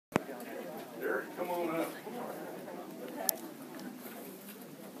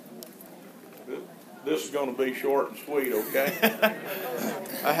this is going to be short and sweet, okay?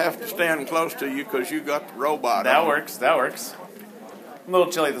 I have to stand close to you because you got the robot That on. works, that works. I'm a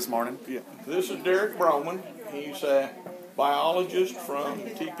little chilly this morning. Yeah. This is Derek Bowman. He's a biologist from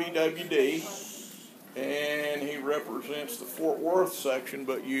TPWD, and he represents the Fort Worth section,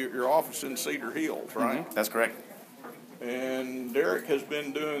 but your office is in Cedar Hills, right? That's correct. And Derek has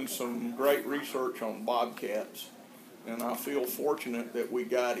been doing some great research on bobcats, and I feel fortunate that we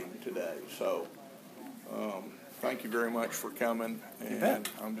got him today. So thank you very much for coming, and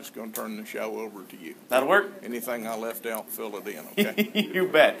I'm just going to turn the show over to you. That'll work. Anything I left out, fill it in, okay? You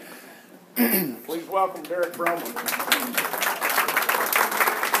bet. Please welcome Derek Bowman.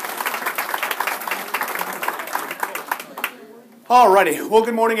 Alrighty. Well,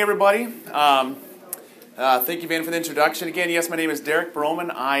 good morning, everybody. Thank you, Van, for the introduction. Again, yes, my name is Derek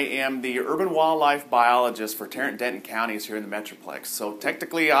Bowman. I am the urban wildlife biologist for Tarrant and Denton counties here in the Metroplex. So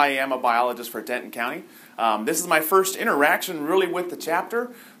technically, I am a biologist for Denton County. This is my first interaction really with the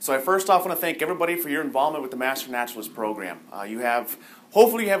chapter. So I first off want to thank everybody for your involvement with the Master Naturalist program.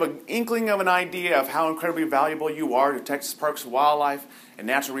 Hopefully you have an inkling of an idea of how incredibly valuable you are to Texas Parks and Wildlife and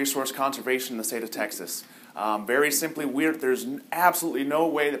natural resource conservation in the state of Texas. Very simply, there's absolutely no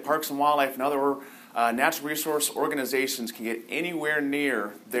way that Parks and Wildlife and other natural resource organizations can get anywhere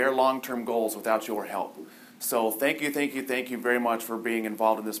near their long-term goals without your help. So thank you very much for being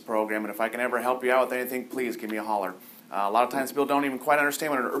involved in this program. And if I can ever help you out with anything, please give me a holler. A lot of times people don't even quite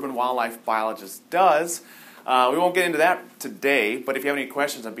understand what an urban wildlife biologist does. We won't get into that today, but if you have any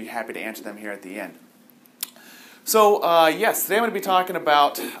questions, I'd be happy to answer them here at the end. So yes, today I'm going to be talking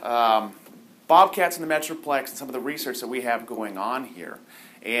about bobcats in the Metroplex and some of the research that we have going on here.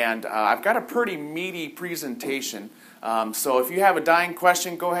 And I've got a pretty meaty presentation, so if you have a dying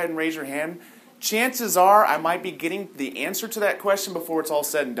question, go ahead and raise your hand. Chances are I might be getting the answer to that question before it's all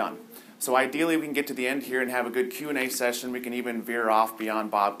said and done. So ideally we can get to the end here and have a good Q&A session. We can even veer off beyond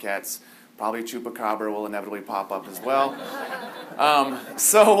bobcats. Probably chupacabra will inevitably pop up as well.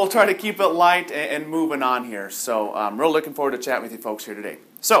 So we'll try to keep it light and moving on here. So I'm real looking forward to chatting with you folks here today.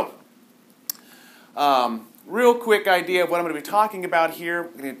 So, real quick idea of what I'm going to be talking about here.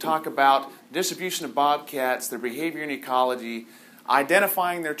 We're going to talk about the distribution of bobcats, their behavior and ecology,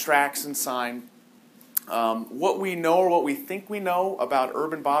 identifying their tracks and sign, what we know or what we think we know about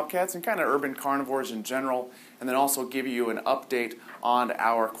urban bobcats and kind of urban carnivores in general, and then also give you an update on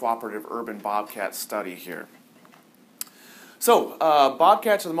our cooperative urban bobcat study here. So,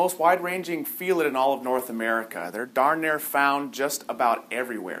 bobcats are the most wide-ranging felid in all of North America. They're darn near found just about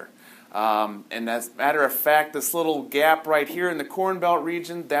everywhere. And as a matter of fact, this little gap right here in the Corn Belt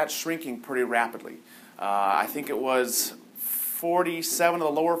region, that's shrinking pretty rapidly. I think it was 47 of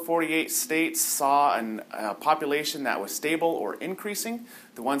the lower 48 states saw a population that was stable or increasing.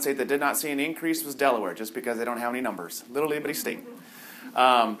 The one state that did not see an increase was Delaware, just because they don't have any numbers. Little itty state.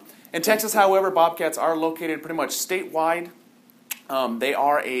 In Texas, however, bobcats are located pretty much statewide. They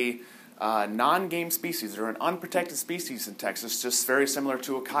are a non-game species. They're an unprotected species in Texas, just very similar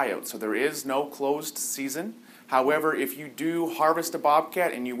to a coyote. So there is no closed season. However, if you do harvest a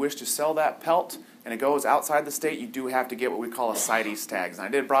bobcat and you wish to sell that pelt and it goes outside the state, you do have to get what we call a CITES tag. And I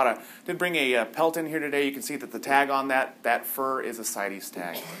did bring a pelt in here today. You can see that the tag on that fur is a CITES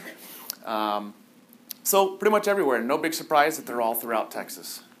tag. So pretty much everywhere. No big surprise that they're all throughout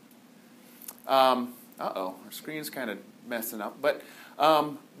Texas. Uh-oh, our screen's kind of messing up. But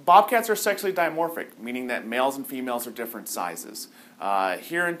bobcats are sexually dimorphic, meaning that males and females are different sizes.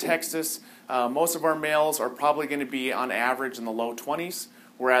 Here in Texas, most of our males are probably going to be on average in the low 20s,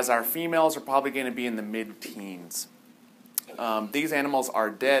 whereas our females are probably going to be in the mid-teens. These animals are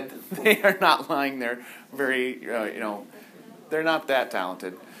dead. They are not lying there very, they're not that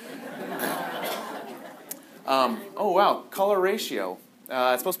talented. Oh, wow, color ratio.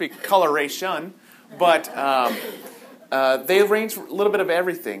 It's supposed to be coloration, but they range a little bit of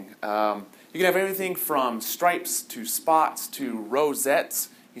everything. You can have everything from stripes to spots to rosettes.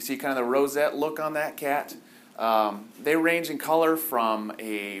 You see kind of the rosette look on that cat. They range in color from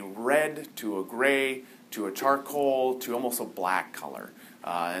a red to a gray to a charcoal to almost a black color.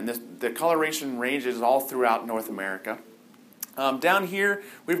 And the coloration ranges all throughout North America. Down here,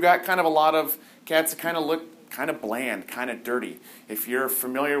 we've got kind of a lot of cats that kind of look kind of bland, kind of dirty. If you're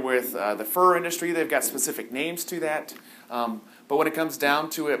familiar with the fur industry, they've got specific names to that. But when it comes down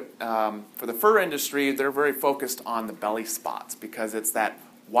to it, for the fur industry, they're very focused on the belly spots because it's that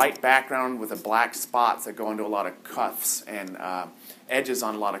white background with the black spots that go into a lot of cuffs and edges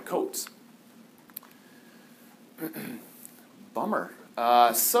on a lot of coats.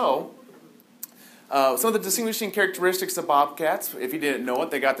 Some of the distinguishing characteristics of bobcats, if you didn't know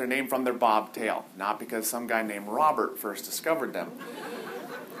it, they got their name from their bobtail, not because some guy named Robert first discovered them.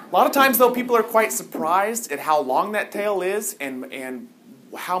 A lot of times, though, people are quite surprised at how long that tail is and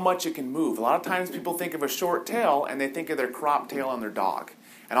how much it can move. A lot of times people think of a short tail and they think of their crop tail on their dog.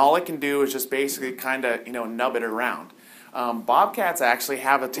 And all it can do is just basically kind of, nub it around. Bobcats actually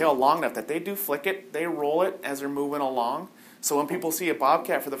have a tail long enough that they do flick it, they roll it as they're moving along. So when people see a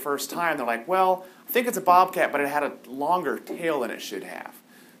bobcat for the first time, they're like, well, I think it's a bobcat, but it had a longer tail than it should have.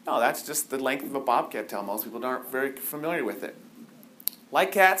 No, that's just the length of a bobcat tail. Most people aren't very familiar with it.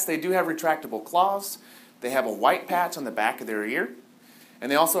 Like cats, they do have retractable claws. They have a white patch on the back of their ear.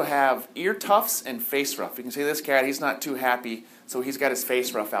 And they also have ear tufts and face ruff. You can see this cat, he's not too happy, so he's got his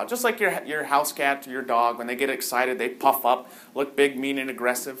face ruff out. Just like your house cat or your dog, when they get excited, they puff up, look big, mean, and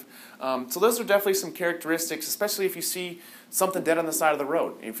aggressive. So those are definitely some characteristics, especially if you see something dead on the side of the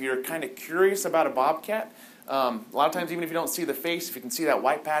road. If you're kind of curious about a bobcat, a lot of times even if you don't see the face, if you can see that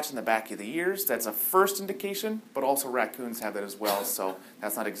white patch in the back of the ears, that's a first indication, but also raccoons have that as well, so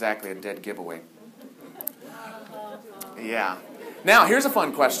that's not exactly a dead giveaway. Yeah. Now, here's a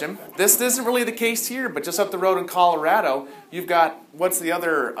fun question. This isn't really the case here, but just up the road in Colorado, you've got, what's the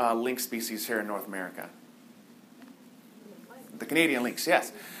other lynx species here in North America? The Canadian lynx,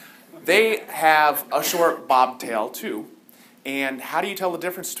 yes. They have a short bobtail, too. And how do you tell the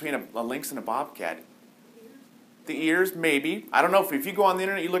difference between a lynx and a bobcat? The ears, maybe. I don't know. If you go on the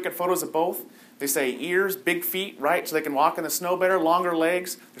internet, you look at photos of both, they say ears, big feet, right, so they can walk in the snow better, longer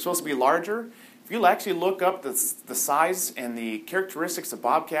legs. They're supposed to be larger. If you actually look up the size and the characteristics of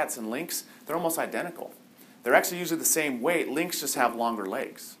bobcats and lynx, they're almost identical. They're actually usually the same weight. Lynx just have longer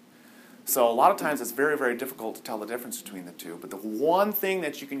legs. So a lot of times it's very, very difficult to tell the difference between the two. But the one thing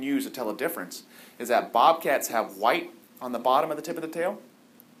that you can use to tell a difference is that bobcats have white on the bottom of the tip of the tail,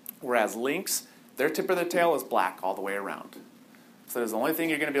 whereas lynx, their tip of the tail is black all the way around. So that's the only thing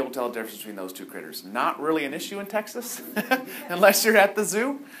you're going to be able to tell the difference between those two critters. Not really an issue in Texas, unless you're at the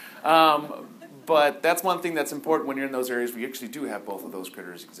zoo. But that's one thing that's important when you're in those areas where you actually do have both of those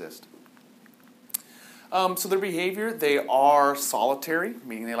critters exist. So their behavior, they are solitary,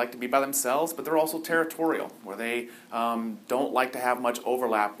 meaning they like to be by themselves, but they're also territorial, where they don't like to have much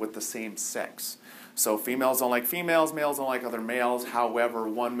overlap with the same sex. So females don't like females, males don't like other males. However,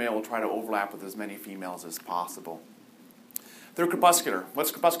 one male will try to overlap with as many females as possible. They're crepuscular. What's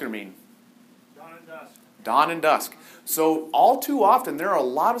crepuscular mean? Dawn and dusk. Dawn and dusk. So all too often, there are a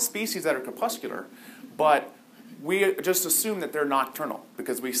lot of species that are crepuscular, but we just assume that they're nocturnal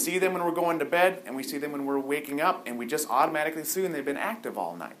because we see them when we're going to bed and we see them when we're waking up, and we just automatically assume they've been active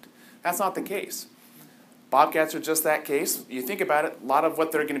all night. That's not the case. Bobcats are just that case. You think about it, a lot of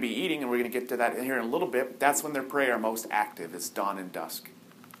what they're going to be eating, and we're going to get to that here in a little bit, that's when their prey are most active. It's dawn and dusk.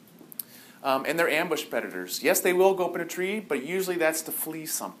 And they're ambush predators. Yes, they will go up in a tree, but usually that's to flee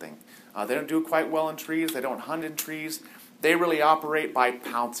something. They don't do quite well in trees. They don't hunt in trees. They really operate by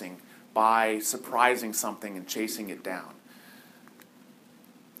pouncing, by surprising something and chasing it down.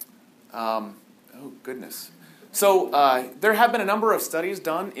 Oh, goodness. So there have been a number of studies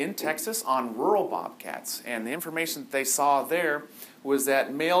done in Texas on rural bobcats, and the information that they saw there was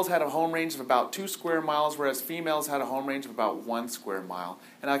that males had a home range of about 2 square miles, whereas females had a home range of about 1 square mile.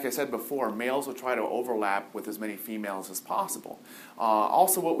 And like I said before, males will try to overlap with as many females as possible.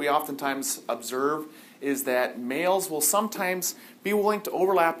 Also, what we oftentimes observe is that males will sometimes be willing to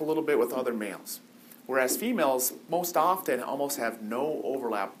overlap a little bit with other males, whereas females most often almost have no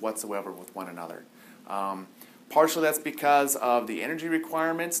overlap whatsoever with one another. Partially that's because of the energy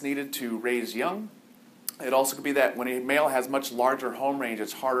requirements needed to raise young. It also could be that when a male has much larger home range,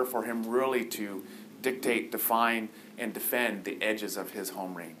 it's harder for him really to dictate, define, and defend the edges of his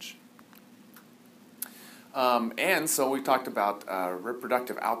home range. And so we talked about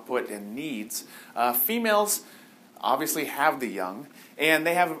reproductive output and needs. Females obviously have the young, and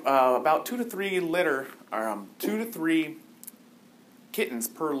they have about 2 to 3 kittens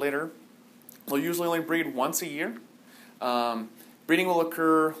per litter. They'll usually only breed once a year. Breeding will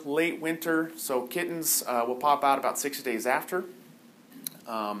occur late winter, so kittens will pop out about 60 days after.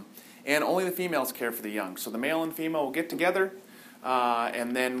 And only the females care for the young. So the male and female will get together,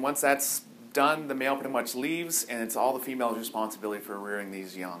 and then once that's done, the male pretty much leaves, and it's all the female's responsibility for rearing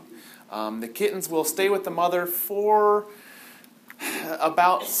these young. The kittens will stay with the mother for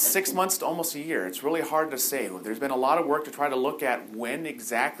about 6 months to almost a year. It's really hard to say. There's been a lot of work to try to look at when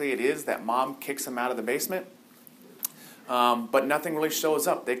exactly it is that mom kicks them out of the basement. But nothing really shows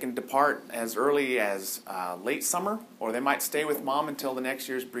up. They can depart as early as late summer, or they might stay with mom until the next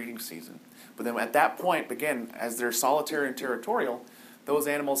year's breeding season. But then at that point, again, as they're solitary and territorial, those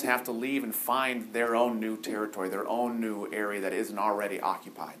animals have to leave and find their own new territory, their own new area that isn't already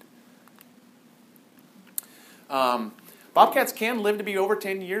occupied. Bobcats can live to be over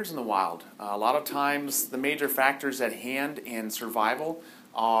 10 years in the wild. A lot of times the major factors at hand in survival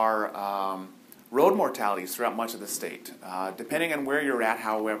are road mortalities throughout much of the state. Depending on where you're at,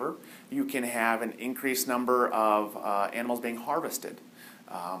 however, you can have an increased number of animals being harvested.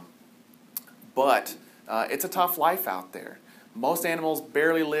 But it's a tough life out there. Most animals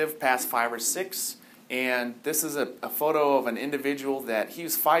barely live past 5 or 6. And this is a photo of an individual that he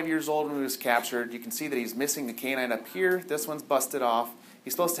was 5 years old when he was captured. You can see that he's missing the canine up here. This one's busted off.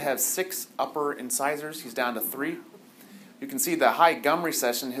 He's supposed to have 6 upper incisors. He's down to 3. You can see the high gum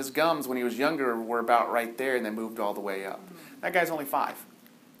recession. His gums, when he was younger, were about right there, and they moved all the way up. That guy's only 5.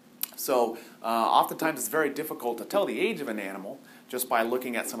 So oftentimes it's very difficult to tell the age of an animal just by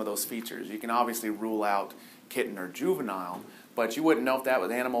looking at some of those features. You can obviously rule out kitten or juvenile, but you wouldn't know if that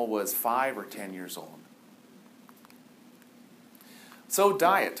animal was 5 or 10 years old. So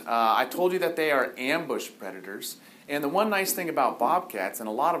diet. I told you that they are ambush predators. And the one nice thing about bobcats and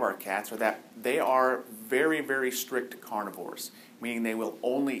a lot of our cats are that they are very, very strict carnivores, meaning they will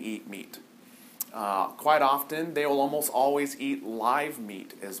only eat meat. Quite often, they will almost always eat live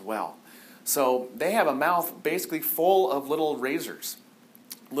meat as well. So they have a mouth basically full of little razors,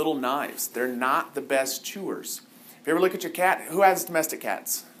 little knives. They're not the best chewers. If you ever look at your cat, who has domestic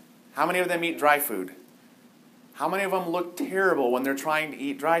cats? How many of them eat dry food? How many of them look terrible when they're trying to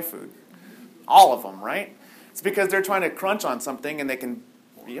eat dry food? All of them, right? It's because they're trying to crunch on something and they can...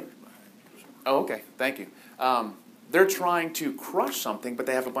 Yep. Oh, okay. Thank you. They're trying to crush something, but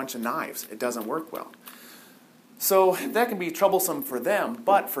they have a bunch of knives. It doesn't work well. So that can be troublesome for them,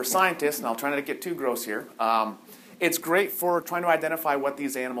 but for scientists, and I'll try not to get too gross here, it's great for trying to identify what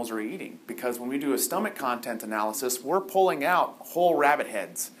these animals are eating, because when we do a stomach content analysis, we're pulling out whole rabbit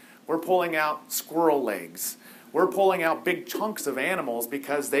heads. We're pulling out squirrel legs. We're pulling out big chunks of animals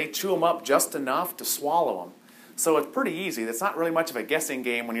because they chew them up just enough to swallow them. So it's pretty easy. It's not really much of a guessing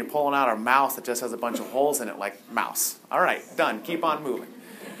game when you're pulling out a mouse that just has a bunch of holes in it, like mouse. All right, done. Keep on moving.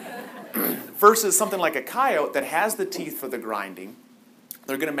 Versus something like a coyote that has the teeth for the grinding,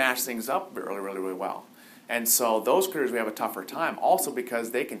 they're going to mash things up really, really, really well. And so those critters we have a tougher time, also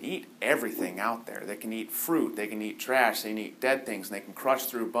because they can eat everything out there. They can eat fruit, they can eat trash, they can eat dead things, and they can crush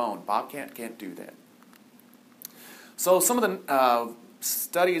through bone. Bobcat can't do that. So some of the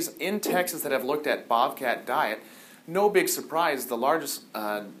studies in Texas that have looked at bobcat diet, no big surprise, the largest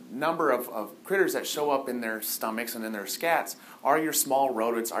number of critters that show up in their stomachs and in their scats are your small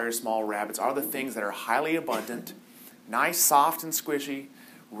rodents, are your small rabbits, are the things that are highly abundant, nice, soft, and squishy,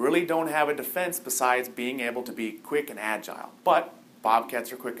 really don't have a defense besides being able to be quick and agile. But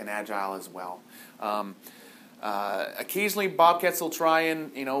bobcats are quick and agile as well. Occasionally, bobcats will try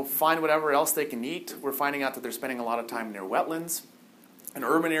and find whatever else they can eat. We're finding out that they're spending a lot of time near wetlands. In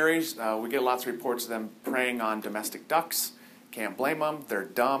urban areas, we get lots of reports of them preying on domestic ducks. Can't blame them. They're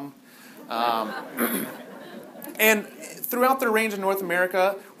dumb. And throughout the range of North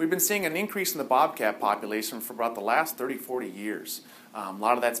America, we've been seeing an increase in the bobcat population for about the last 30, 40 years. A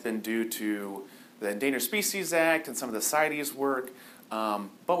lot of that's been due to the Endangered Species Act and some of the CITES work.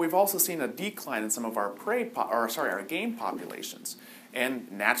 But we've also seen a decline in some of our our game populations.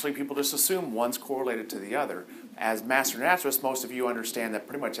 And naturally, people just assume one's correlated to the other. As master naturalists, most of you understand that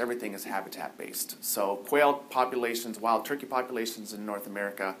pretty much everything is habitat-based. So quail populations, wild turkey populations in North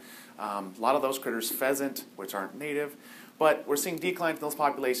America, a lot of those critters, pheasant, which aren't native, but we're seeing declines in those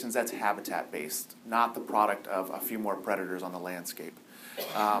populations that's habitat-based, not the product of a few more predators on the landscape.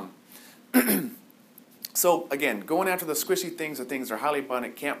 So again, going after the squishy things, the things that are highly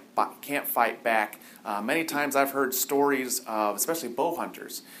abundant, can't fight back. Many times I've heard stories of, especially bow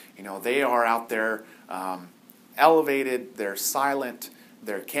hunters. They are out there elevated, they're silent,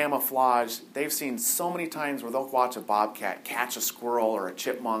 they're camouflaged. They've seen so many times where they'll watch a bobcat catch a squirrel or a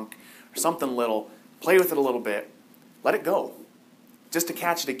chipmunk or something little, play with it a little bit, let it go. Just to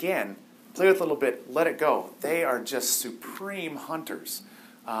catch it again, play with it a little bit, let it go. They are just supreme hunters.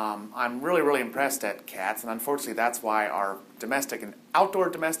 I'm really, really impressed at cats, and unfortunately that's why our outdoor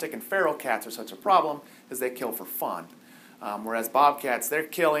domestic and feral cats are such a problem, is they kill for fun. Whereas bobcats, they're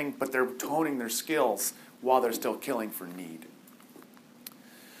killing, but they're toning their skills while they're still killing for need.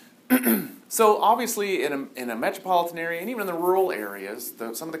 So obviously in a metropolitan area and even in the rural areas,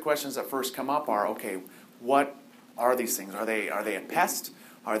 some of the questions that first come up are, okay, what are these things? Are they a pest?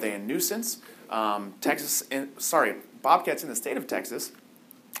 Are they a nuisance? Bobcats in the state of Texas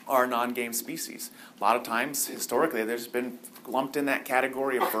are non-game species. A lot of times, historically, they've just been lumped in that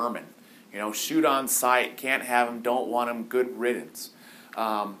category of vermin. Shoot on sight, can't have them, don't want them, good riddance.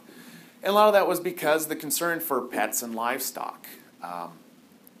 And a lot of that was because of the concern for pets and livestock.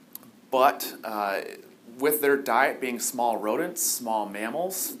 But with their diet being small rodents, small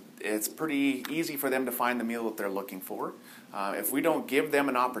mammals, it's pretty easy for them to find the meal that they're looking for. If we don't give them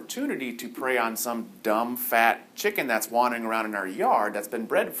an opportunity to prey on some dumb, fat chicken that's wandering around in our yard that's been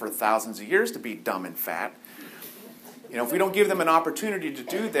bred for thousands of years to be dumb and fat, if we don't give them an opportunity to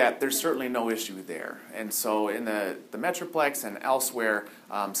do that, there's certainly no issue there. And so in the Metroplex and elsewhere,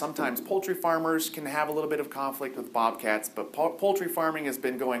 sometimes poultry farmers can have a little bit of conflict with bobcats, but poultry farming has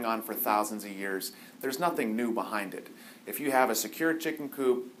been going on for thousands of years. There's nothing new behind it. If you have a secure chicken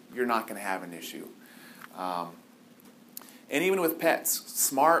coop, you're not going to have an issue. And even with pets,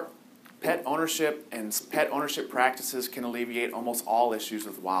 smart pet ownership and pet ownership practices can alleviate almost all issues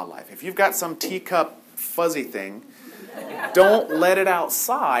with wildlife. If you've got some teacup fuzzy thing, don't let it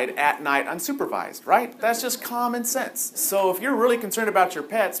outside at night unsupervised, right? That's just common sense. So if you're really concerned about your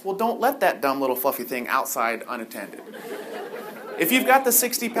pets, well, don't let that dumb little fluffy thing outside unattended. If you've got the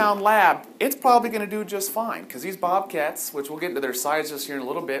 60-pound lab, it's probably going to do just fine, because these bobcats, which we'll get into their sizes here in a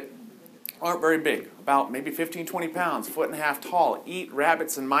little bit, aren't very big, about maybe 15, 20 pounds, 1.5 feet tall, eat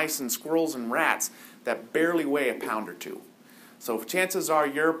rabbits and mice and squirrels and rats that barely weigh a pound or two. So chances are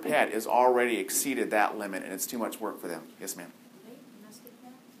your pet has already exceeded that limit and it's too much work for them. Yes, ma'am?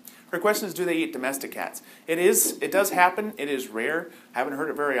 Her question is, do they eat domestic cats? It does happen. It is rare. I haven't heard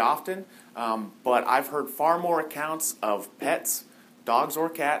it very often, but I've heard far more accounts of pets, dogs or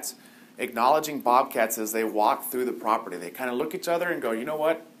cats, acknowledging bobcats as they walk through the property. They kind of look at each other and go, you know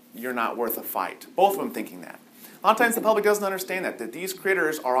what? You're not worth a fight. Both of them thinking that. A lot of times the public doesn't understand that these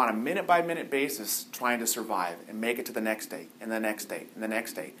critters are on a minute-by-minute basis trying to survive and make it to the next day, and the next day, and the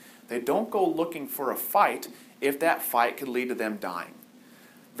next day. They don't go looking for a fight if that fight could lead to them dying.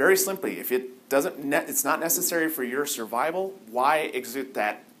 Very simply, if it's not necessary for your survival, why exert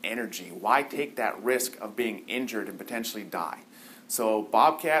that energy? Why take that risk of being injured and potentially die? So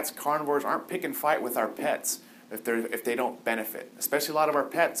bobcats, carnivores aren't pick and fight with our pets if they don't benefit. Especially a lot of our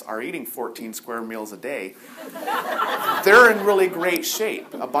pets are eating 14 square meals a day. They're in really great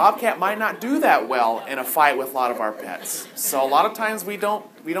shape. A bobcat might not do that well in a fight with a lot of our pets. So a lot of times we don't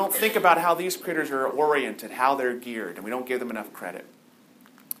think about how these critters are oriented, how they're geared, and we don't give them enough credit.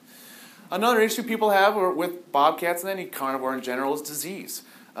 Another issue people have with bobcats and any carnivore in general is disease.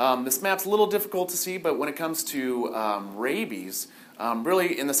 This map's a little difficult to see, but when it comes to rabies,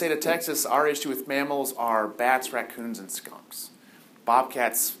 really, in the state of Texas, our issue with mammals are bats, raccoons, and skunks.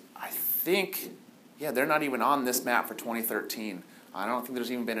 Bobcats, I think, they're not even on this map for 2013. I don't think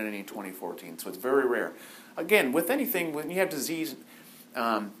there's even been any in 2014, so it's very rare. Again, with anything, when you have disease,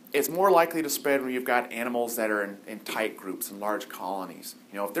 it's more likely to spread when you've got animals that are in tight groups and large colonies.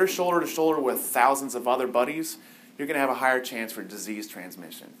 If they're shoulder to shoulder with thousands of other buddies, you're going to have a higher chance for disease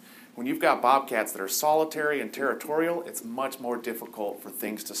transmission. When you've got bobcats that are solitary and territorial, it's much more difficult for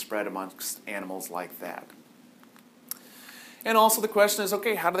things to spread amongst animals like that. And also the question is,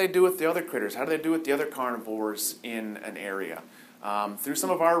 okay, how do they do with the other critters? How do they do with the other carnivores in an area? Through some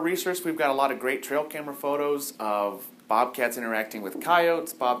of our research, we've got a lot of great trail camera photos of bobcats interacting with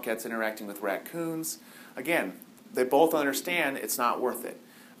coyotes, bobcats interacting with raccoons. Again, they both understand it's not worth it.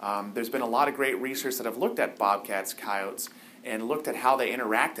 There's been a lot of great research that have looked at bobcats, coyotes, and looked at how they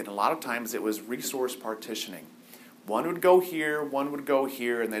interacted. A lot of times it was resource partitioning. One would go here, one would go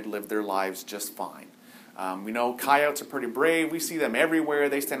here, and they'd live their lives just fine. We know coyotes are pretty brave. We see them everywhere.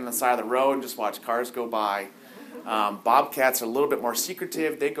 They stand on the side of the road and just watch cars go by. Bobcats are a little bit more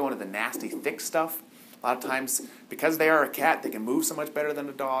secretive. They go into the nasty, thick stuff. A lot of times, because they are a cat, they can move so much better than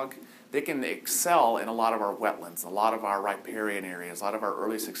a dog. They can excel in a lot of our wetlands, a lot of our riparian areas, a lot of our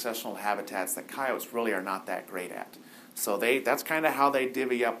early successional habitats that coyotes really are not that great at. So that's kind of how they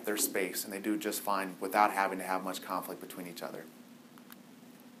divvy up their space, and they do just fine without having to have much conflict between each other.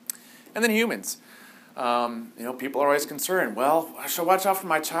 And then humans. People are always concerned, well, I should watch out for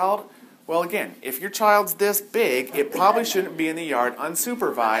my child. Well, again, if your child's this big, it probably shouldn't be in the yard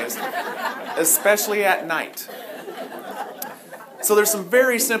unsupervised, especially at night. So there's some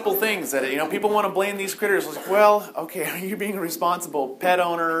very simple things that, people want to blame these critters. Like, well, okay, are you being a responsible pet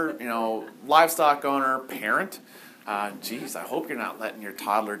owner, livestock owner, parent? Geez, I hope you're not letting your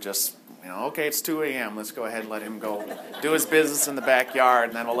toddler just, okay, it's 2 a.m., let's go ahead and let him go do his business in the backyard,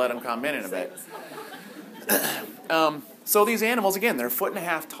 and then we'll let him come in a bit. So these animals, again, they're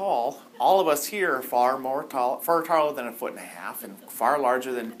 1.5 feet tall. All of us here are far taller than 1.5 feet and far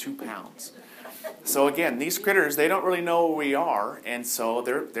larger than 2 pounds. So again, these critters, they don't really know where we are, and so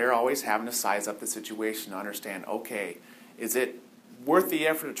they're always having to size up the situation to understand, okay, is it worth the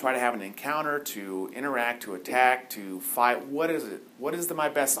effort to try to have an encounter, to interact, to attack, to fight? What is it? What is my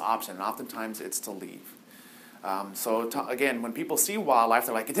best option? And oftentimes it's to leave. Again, when people see wildlife,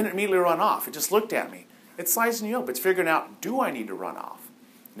 they're like, it didn't immediately run off. It just looked at me. It's sizing you up. It's figuring out, do I need to run off?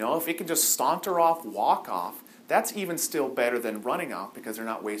 If it can just saunter off, walk off, that's even still better than running off because they're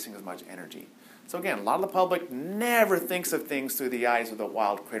not wasting as much energy. So again, a lot of the public never thinks of things through the eyes of the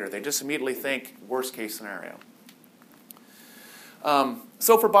wild critter. They just immediately think worst case scenario.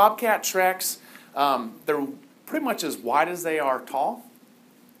 So for bobcat tracks, they're pretty much as wide as they are tall,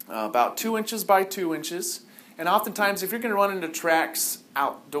 about 2 inches by 2 inches. And oftentimes, if you're going to run into tracks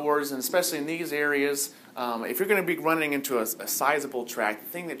outdoors, and especially in these areas, if you're going to be running into a sizable track, the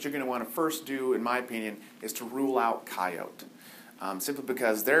thing that you're going to want to first do, in my opinion, is to rule out coyote. Simply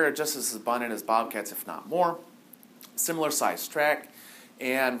because they're just as abundant as bobcats, if not more. Similar size track.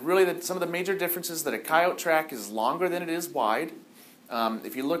 And really, some of the major differences that a coyote track is longer than it is wide.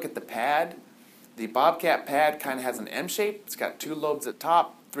 If you look at the pad, the bobcat pad kind of has an M shape. It's got 2 lobes at the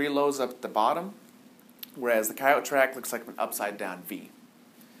top, 3 lobes up at the bottom. Whereas the coyote track looks like an upside down V.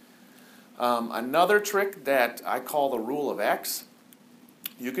 Another trick that I call the rule of X,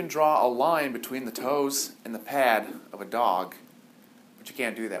 you can draw a line between the toes and the pad of a dog, but you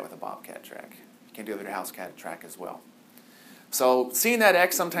can't do that with a bobcat track. You can't do it with a house cat track as well. So seeing that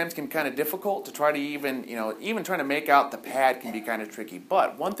X sometimes can be kind of difficult to try to even trying to make out the pad can be kind of tricky.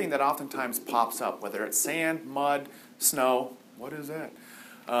 But one thing that oftentimes pops up, whether it's sand, mud, snow, what is that?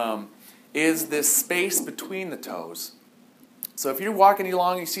 Is this space between the toes. So if you're walking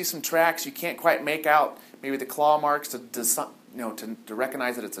along and you see some tracks, you can't quite make out maybe the claw marks to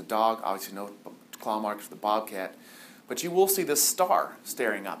recognize that it's a dog. Obviously no claw marks for the bobcat. But you will see this star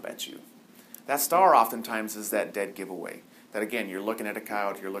staring up at you. That star oftentimes is that dead giveaway. That again, you're looking at a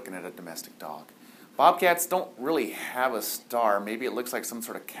coyote, you're looking at a domestic dog. Bobcats don't really have a star. Maybe it looks like some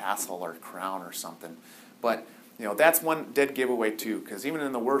sort of castle or crown or something. But that's one dead giveaway too, because even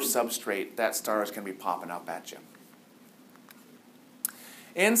in the worst substrate, that star is going to be popping up at you.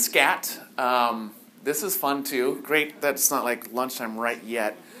 And scat, this is fun too. Great that it's not like lunchtime right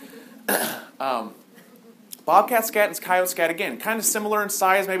yet. Bobcat scat and coyote scat, again, kind of similar in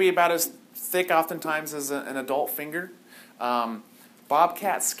size, maybe about as thick oftentimes as an adult finger.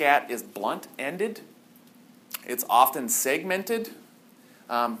 Bobcat scat is blunt-ended. It's often segmented.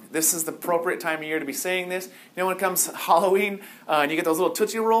 This is the appropriate time of year to be saying this. When it comes to Halloween, and you get those little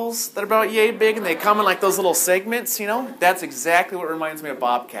Tootsie Rolls that are about yay big, and they come in like those little segments, that's exactly what reminds me of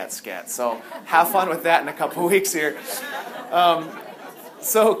bobcat scat. So have fun with that in a couple weeks here.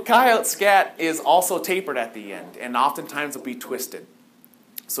 So coyote scat is also tapered at the end, and oftentimes will be twisted.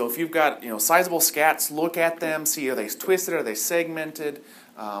 So if you've got sizable scats, look at them, see are they twisted, are they segmented.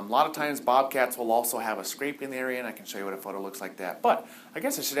 A lot of times bobcats will also have a scrape in the area, and I can show you what a photo looks like that. But I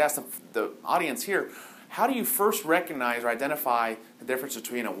guess I should ask the audience here, how do you first recognize or identify the difference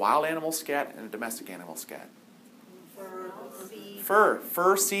between a wild animal scat and a domestic animal scat?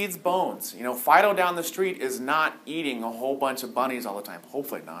 Fur seeds bones. Fido down the street is not eating a whole bunch of bunnies all the time.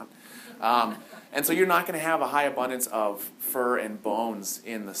 Hopefully not. And so you're not going to have a high abundance of fur and bones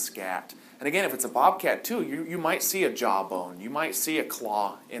in the scat. And again, if it's a bobcat too, you might see a jawbone. You might see a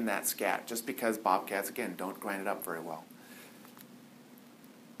claw in that scat, just because bobcats, again, don't grind it up very well.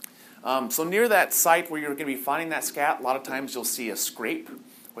 So near that site where you're going to be finding that scat, a lot of times you'll see a scrape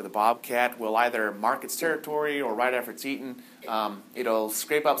where the bobcat will either mark its territory or right after it's eaten, it'll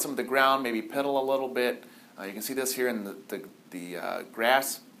scrape up some of the ground, maybe pedal a little bit. You can see this here in the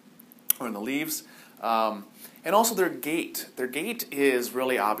grass or in the leaves. And also their gait. Their gait is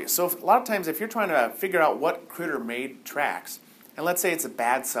really obvious. So a lot of times if you're trying to figure out what critter made tracks, and let's say it's a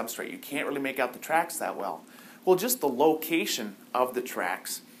bad substrate, you can't really make out the tracks that well. Well, just the location of the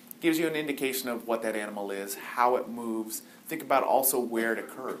tracks gives you an indication of what that animal is, how it moves. Think about also where it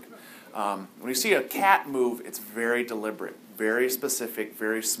occurred. When you see a cat move, it's very deliberate, very specific,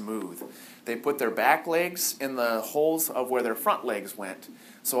 very smooth. They put their back legs in the holes of where their front legs went.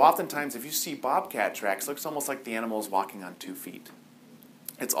 So oftentimes if you see bobcat tracks, it looks almost like the animal is walking on 2 feet.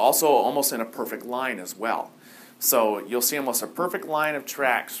 It's also almost in a perfect line as well. So you'll see almost a perfect line of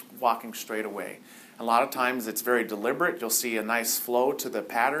tracks walking straight away. A lot of times it's very deliberate. You'll see a nice flow to the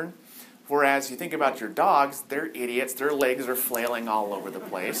pattern. Whereas you think about your dogs, they're idiots. Their legs are flailing all over the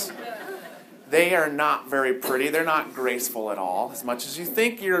place. They are not very pretty. They're not graceful at all. As much as you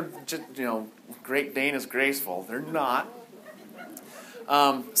think your Great Dane is graceful, they're not.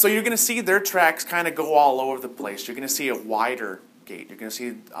 So you're going to see their tracks kind of go all over the place. You're going to see a wider gait. You're going to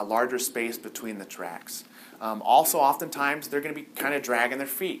see a larger space between the tracks. Also, oftentimes, they're going to be kind of dragging their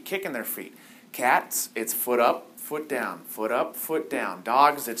feet, kicking their feet. Cats, it's foot up, foot down, foot up, foot down.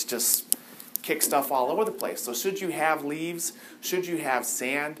 Dogs, it's just kick stuff all over the place. So should you have leaves? Should you have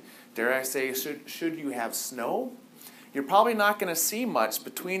sand? Dare I say, should you have snow? You're probably not going to see much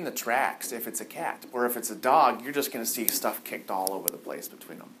between the tracks if it's a cat. Or if it's a dog, you're just going to see stuff kicked all over the place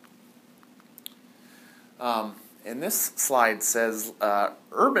between them. And this slide says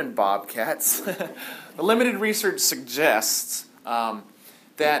urban bobcats. The limited research suggests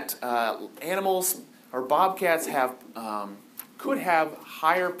that animals or bobcats could have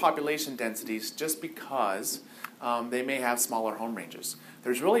higher population densities just because they may have smaller home ranges.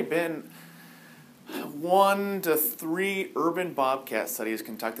 There's really been 1 to 3 urban bobcat studies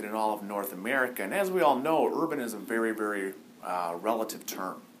conducted in all of North America. And as we all know, urban is a very, very relative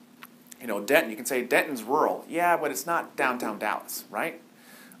term. You know, Denton, you can say Denton's rural. Yeah, but it's not downtown Dallas, right?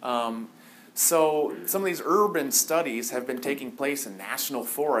 So some of these urban studies have been taking place in national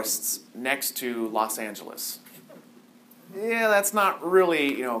forests next to Los Angeles. Yeah, that's not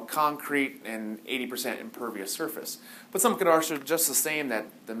really, you know, concrete and 80% impervious surface. But some could argue just the same that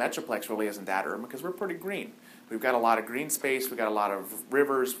the Metroplex really isn't that urban because we're pretty green. We've got a lot of green space, we've got a lot of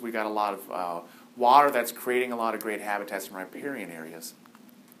rivers, we've got a lot of water that's creating a lot of great habitats and riparian areas.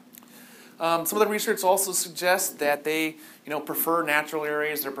 Some of the research also suggests that they, you know, prefer natural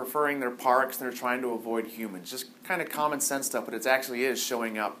areas, they're preferring their parks, and they're trying to avoid humans. Just kind of common sense stuff, but it actually is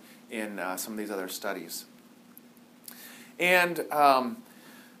showing up in some of these other studies. And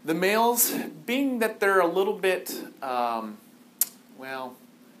the males, being that they're a little bit, well,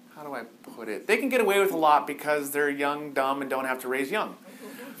 how do I put it? They can get away with a lot because they're young, dumb, and don't have to raise young.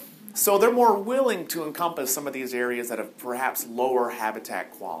 So they're more willing to encompass some of these areas that have perhaps lower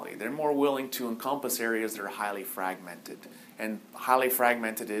habitat quality. They're more willing to encompass areas that are highly fragmented. And highly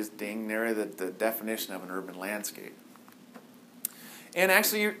fragmented is, dang, near the definition of an urban landscape. And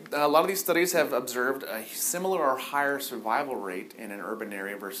actually, a lot of these studies have observed a similar or higher survival rate in an urban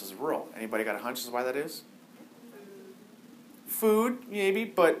area versus rural. Anybody got a hunch as to why that is? Food, maybe,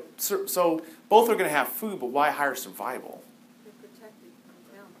 but so both are going to have food, but why higher survival?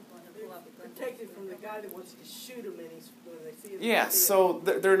 Protected from the guy that wants to shoot them when they see him. Yeah, so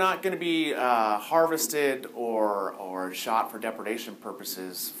they're not going to be harvested or shot for depredation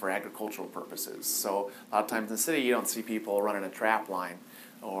purposes, for agricultural purposes. So a lot of times in the city, you don't see people running a trap line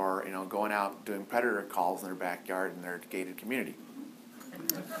or, you know, going out doing predator calls in their backyard in their gated community.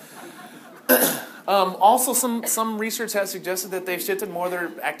 Also, some research has suggested that they've shifted more of their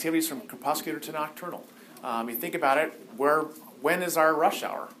activities from crepuscular to nocturnal. You think about it, when is our rush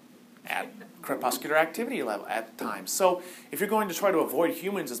hour? At crepuscular activity level at times. So if you're going to try to avoid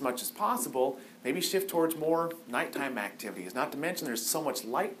humans as much as possible, maybe shift towards more nighttime activities. Not to mention there's so much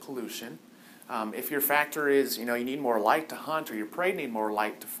light pollution. If your factor is, you know, you need more light to hunt or your prey need more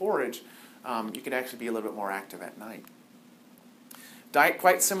light to forage, you could actually be a little bit more active at night. Diet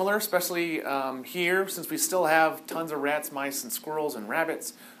quite similar, especially here, since we still have tons of rats, mice, and squirrels and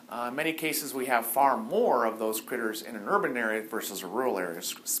rabbits. In many cases, we have far more of those critters in an urban area versus a rural area,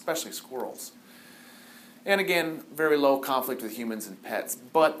 especially squirrels. And again, very low conflict with humans and pets.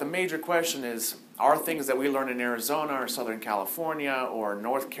 But the major question is, are things that we learn in Arizona or Southern California or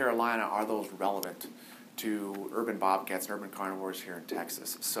North Carolina, are those relevant to urban bobcats and urban carnivores here in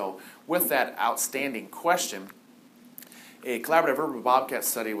Texas? So with that outstanding question, a collaborative urban bobcat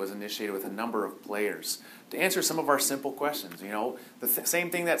study was initiated with a number of players to answer some of our simple questions. You know, the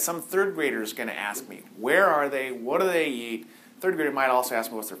same thing that some third grader is going to ask me. Where are they? What do they eat? Third grader might also ask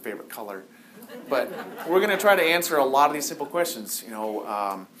me what's their favorite color. But we're going to try to answer a lot of these simple questions. You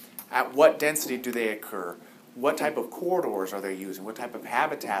know, at what density do they occur? What type of corridors are they using? What type of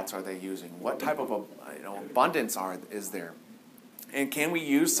habitats are they using? What type of abundance is there? And can we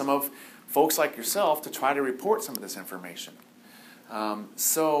use some of folks like yourself to try to report some of this information?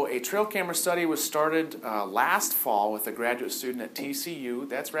 So a trail camera study was started last fall with a graduate student at TCU.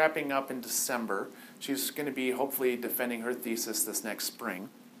 That's wrapping up in December. She's going to be hopefully defending her thesis this next spring.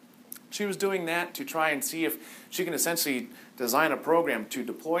 She was doing that to try and see if she can essentially design a program to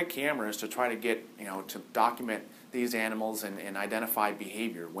deploy cameras to try to get, you know, to document these animals and identify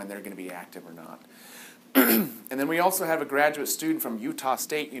behavior when they're going to be active or not. And then we also have a graduate student from Utah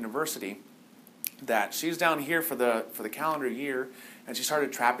State University that she's down here for the calendar year, and she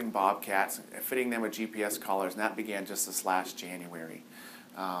started trapping bobcats, fitting them with GPS collars, and that began just this last January.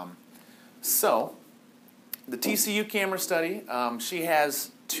 So the TCU camera study, she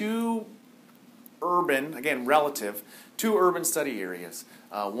has two urban study areas.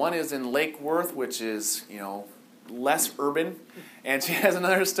 One is in Lake Worth, which is, you know, less urban, and she has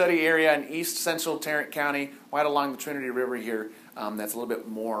another study area in east central Tarrant County, right along the Trinity River here, that's a little bit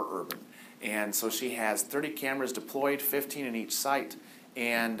more urban. And so she has 30 cameras deployed, 15 in each site,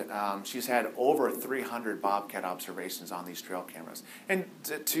 and she's had over 300 bobcat observations on these trail cameras. And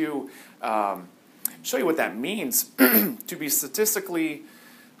to show you what that means, to be statistically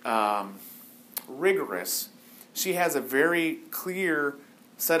rigorous, she has a very clear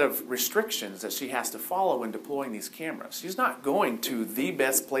set of restrictions that she has to follow when deploying these cameras. She's not going to the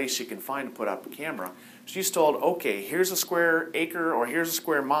best place she can find to put up a camera. She's told, okay, here's a square acre or here's a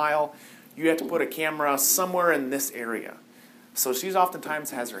square mile. You have to put a camera somewhere in this area. So she's oftentimes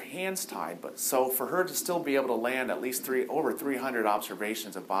has her hands tied, but so for her to still be able to land at least over 300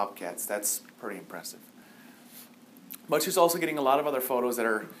 observations of bobcats, that's pretty impressive. But she's also getting a lot of other photos that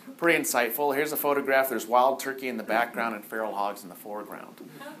are pretty insightful. Here's a photograph. There's wild turkey in the background and feral hogs in the foreground.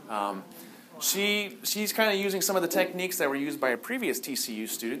 She's kind of using some of the techniques that were used by a previous TCU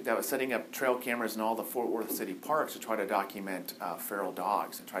student that was setting up trail cameras in all the Fort Worth City parks to try to document feral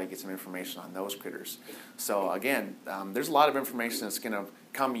dogs and try to get some information on those critters. So again, there's a lot of information that's going to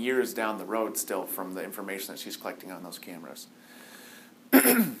come years down the road still from the information that she's collecting on those cameras.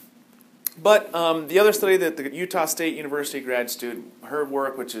 But the other study that the Utah State University grad student, her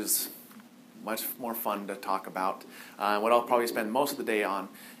work, which is much more fun to talk about, what I'll probably spend most of the day on,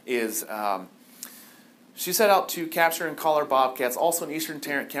 is she set out to capture and collar bobcats, also in eastern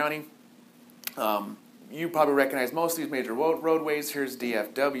Tarrant County. You probably recognize most of these major roadways. Here's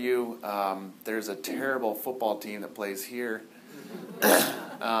DFW. There's a terrible football team that plays here.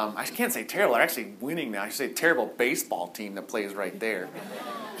 I can't say terrible. They're actually winning now. I should say terrible baseball team that plays right there.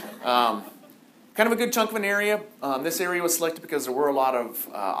 Kind of a good chunk of an area. This area was selected because there were a lot of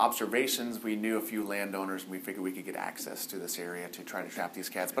observations. We knew a few landowners, and we figured we could get access to this area to try to trap these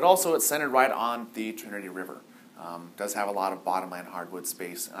cats. But also it's centered right on the Trinity River. Does have a lot of bottomland hardwood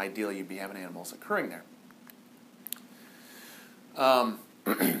space. Ideally, you'd be having animals occurring there.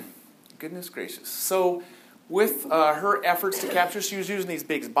 Goodness gracious. So with her efforts to capture, she was using these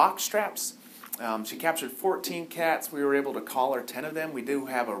big box traps. She captured 14 cats. We were able to collar 10 of them. We do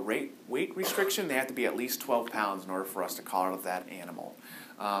have a weight restriction. They have to be at least 12 pounds in order for us to collar that animal.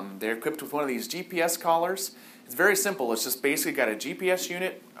 They're equipped with one of these GPS collars. It's very simple. It's just basically got a GPS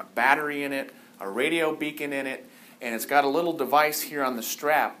unit, a battery in it, a radio beacon in it, and it's got a little device here on the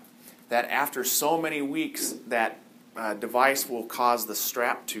strap that after so many weeks, that device will cause the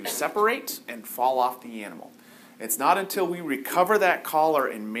strap to separate and fall off the animal. It's not until we recover that collar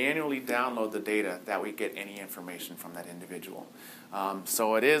and manually download the data that we get any information from that individual.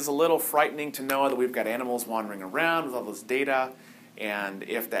 So it is a little frightening to know that we've got animals wandering around with all this data, and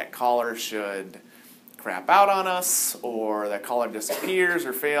if that collar should crap out on us or that collar disappears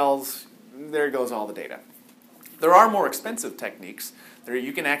or fails, there goes all the data. There are more expensive techniques.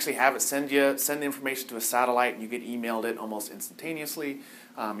 You can actually have it send the information to a satellite and you get emailed it almost instantaneously.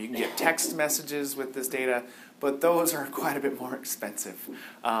 You can get text messages with this data, but those are quite a bit more expensive.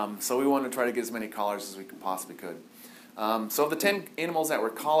 So we wanted to try to get as many collars as we possibly could. So of the 10 animals that were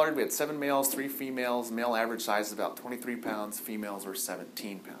collared, we had 7 males, 3 females. Male average size is about 23 pounds. Females were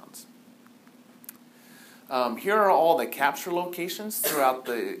 17 pounds. Here are all the capture locations throughout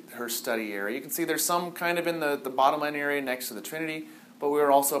her study area. You can see there's some kind of in the bottomland area next to the Trinity, but we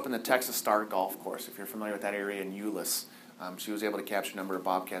were also up in the Texas Star Golf Course, if you're familiar with that area in Euless. She was able to capture a number of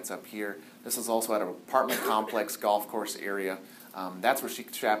bobcats up here. This is also at an apartment complex golf course area. That's where she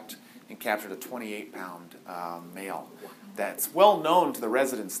trapped and captured a 28-pound male that's well known to the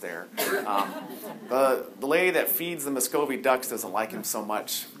residents there. The lady that feeds the Muscovy ducks doesn't like him so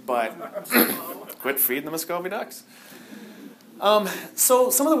much, but quit feeding the Muscovy ducks. So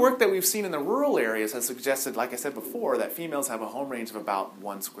some of the work that we've seen in the rural areas has suggested, like I said before, that females have a home range of about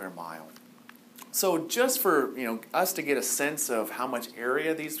 1 square mile. So just for us to get a sense of how much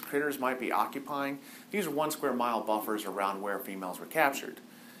area these critters might be occupying, these are 1 square mile buffers around where females were captured.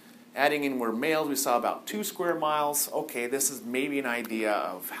 Adding in where males, we saw about 2 square miles. Okay, this is maybe an idea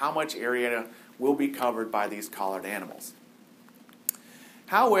of how much area will be covered by these collared animals.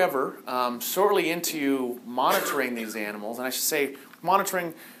 However, shortly into monitoring these animals, and I should say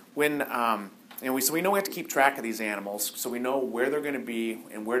monitoring when so we know we have to keep track of these animals, so we know where they're going to be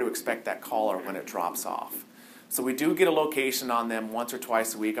and where to expect that collar when it drops off. So we do get a location on them once or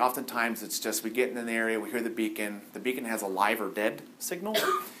twice a week. Oftentimes it's just we get in an area, we hear the beacon. The beacon has a live or dead signal.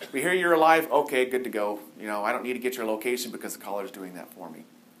 We hear you're alive, okay, good to go. I don't need to get your location because the collar's doing that for me.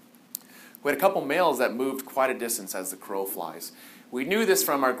 We had a couple males that moved quite a distance as the crow flies. We knew this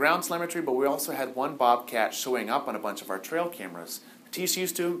from our ground telemetry, but we also had one bobcat showing up on a bunch of our trail cameras. The TCU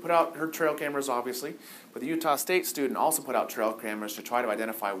student put out her trail cameras, obviously, but the Utah State student also put out trail cameras to try to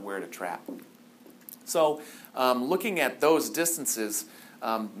identify where to trap. So looking at those distances,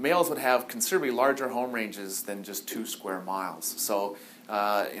 males would have considerably larger home ranges than just 2 square miles. So,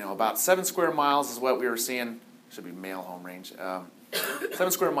 about 7 square miles is what we were seeing. Should be male home range.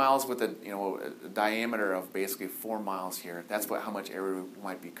 7 square miles with a diameter of basically 4 miles here. That's how much area we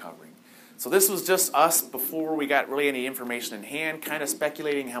might be covering. So this was just us before we got really any information in hand, kind of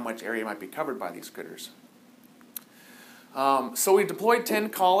speculating how much area might be covered by these critters. So we deployed 10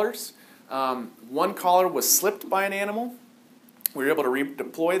 collars. One collar was slipped by an animal. We were able to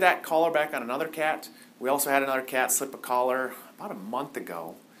redeploy that collar back on another cat. We also had another cat slip a collar about a month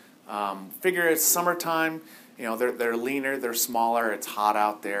ago. Figure it's summertime. They're leaner, they're smaller, it's hot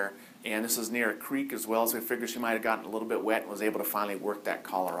out there, and this is near a creek as well, so we figured she might have gotten a little bit wet and was able to finally work that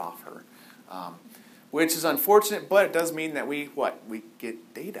collar off her. Which is unfortunate, but it does mean that we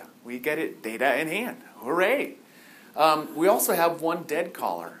get data. We get data in hand. Hooray! We also have one dead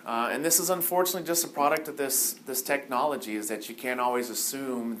collar, and this is unfortunately just a product of this technology, is that you can't always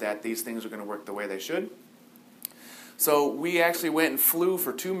assume that these things are going to work the way they should. So we actually went and flew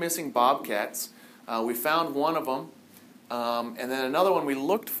for 2 missing bobcats. We found one of them, and then another one we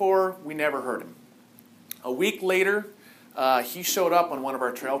looked for, we never heard him. A week later, he showed up on one of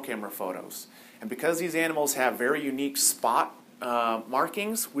our trail camera photos. And because these animals have very unique spot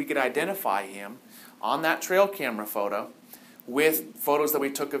markings, we could identify him on that trail camera photo with photos that we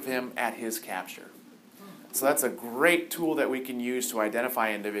took of him at his capture. So that's a great tool that we can use to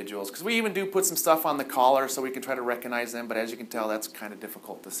identify individuals, because we even do put some stuff on the collar so we can try to recognize them, but as you can tell, that's kind of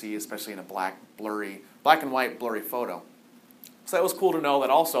difficult to see, especially in a black and white blurry photo. So that was cool to know that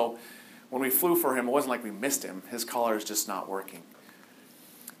also when we flew for him, it wasn't like we missed him. His collar is just not working.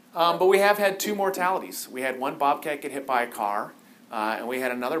 But we have had 2 mortalities. We had one bobcat get hit by a car, and we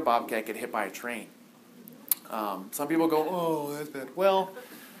had another bobcat get hit by a train. Some people go, oh, that's bad. Well,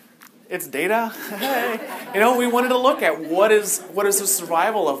 it's data. We wanted to look at what is the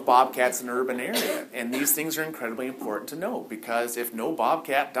survival of bobcats in an urban area. And these things are incredibly important to know, because if no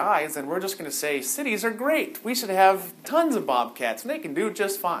bobcat dies, then we're just going to say cities are great. We should have tons of bobcats, and they can do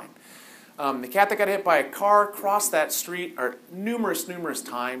just fine. The cat that got hit by a car crossed that street numerous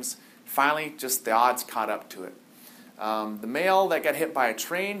times. Finally, just the odds caught up to it. The male that got hit by a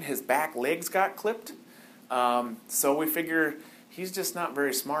train, his back legs got clipped. So we figure he's just not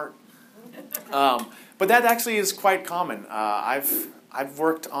very smart. But that actually is quite common. I've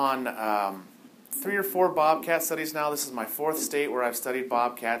worked on 3 or 4 bobcat studies now. This is my 4th state where I've studied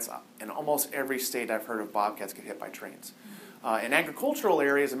bobcats. In almost every state I've heard of bobcats get hit by trains. In agricultural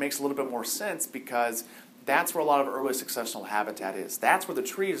areas, it makes a little bit more sense, because that's where a lot of early successional habitat is. That's where the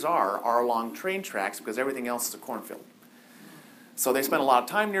trees are along train tracks, because everything else is a cornfield. So they spend a lot of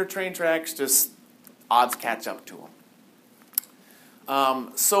time near train tracks, just odds catch up to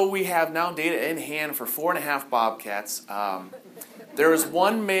them. So we have now data in hand for 4.5 bobcats. There was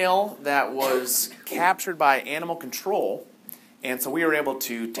one male that was captured by animal control, and so we were able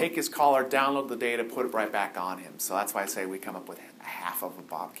to take his collar, download the data, put it right back on him. So that's why I say we come up with half of a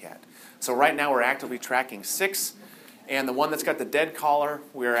bobcat. So right now we're actively tracking 6, and the one that's got the dead collar,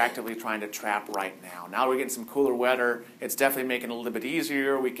 we're actively trying to trap right now. Now we're getting some cooler weather. It's definitely making it a little bit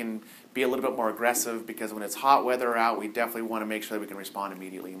easier. We can be a little bit more aggressive, because when it's hot weather out, we definitely want to make sure that we can respond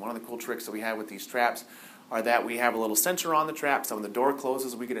immediately. And one of the cool tricks that we have with these traps are that we have a little sensor on the trap, so when the door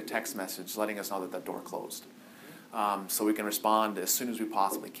closes, we get a text message letting us know that the door closed. So we can respond as soon as we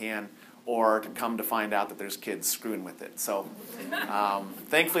possibly can, or to come to find out that there's kids screwing with it. So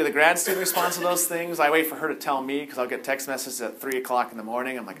thankfully the grad student responds to those things. I wait for her to tell me, because I'll get text messages at 3 o'clock in the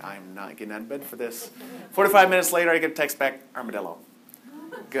morning. I'm like, I'm not getting out of bed for this. 45 minutes later, I get a text back, armadillo.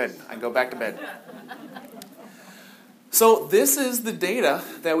 Good, I go back to bed. So this is the data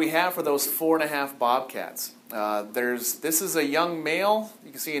that we have for those 4.5 bobcats. This is a young male.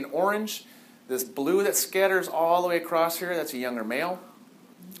 You can see in orange. This blue that scatters all the way across here, that's a younger male.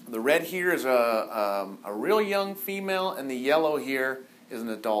 The red here is a real young female, and the yellow here is an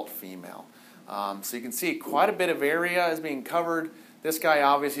adult female. So you can see quite a bit of area is being covered. This guy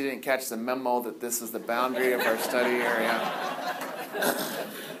obviously didn't catch the memo that this is the boundary of our study area.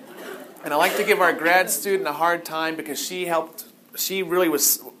 And I like to give our grad student a hard time, because she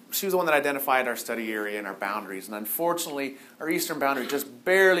was the one that identified our study area and our boundaries. And unfortunately, our eastern boundary just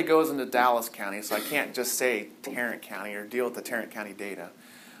barely goes into Dallas County, so I can't just say Tarrant County or deal with the Tarrant County data.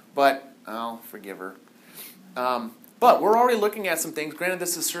 But I'll forgive her. But we're already looking at some things. Granted,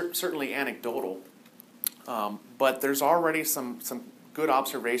 this is certainly anecdotal, but there's already some good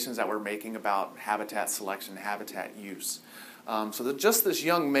observations that we're making about habitat selection, habitat use. So just this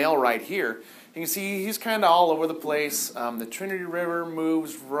young male right here, you can see he's kind of all over the place. The Trinity River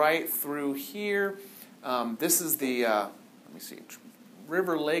moves right through here. This is the,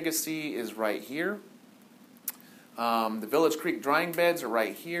 River Legacy is right here. The Village Creek drying beds are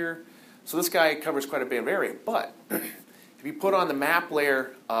right here. So this guy covers quite a bit of area. But if you put on the map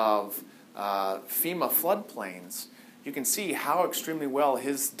layer of FEMA floodplains, you can see how extremely well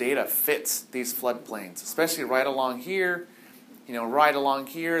his data fits these floodplains, especially right along here, right along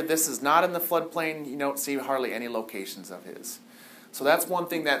here. This is not in the floodplain. You don't see hardly any locations of his. So that's one of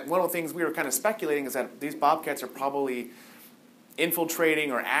the things we were kind of speculating is that these bobcats are probably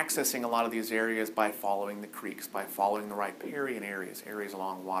infiltrating or accessing a lot of these areas by following the creeks, by following the riparian areas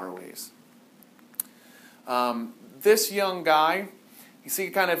along waterways. This young guy, you see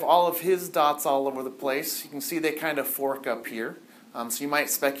kind of all of his dots all over the place. You can see they kind of fork up here. So you might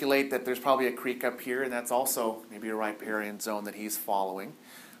speculate that there's probably a creek up here, and that's also maybe a riparian zone that he's following.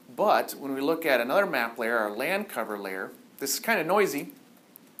 But when we look at another map layer, our land cover layer, this is kind of noisy,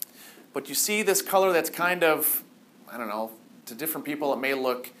 but you see this color that's kind of, I don't know, to different people it may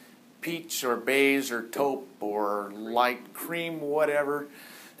look peach or beige or taupe or light cream, whatever,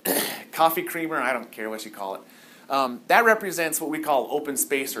 coffee creamer, I don't care what you call it. That represents what we call open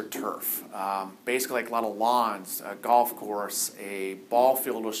space or turf. Basically like a lot of lawns, a golf course, a ball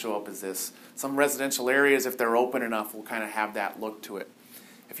field will show up as this. Some residential areas, if they're open enough, will kind of have that look to it.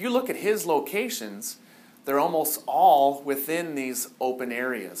 If you look at his locations, they're almost all within these open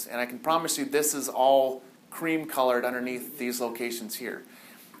areas. And I can promise you this is all cream colored underneath these locations here.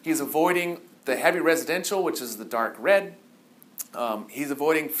 He's avoiding the heavy residential, which is the dark red. He's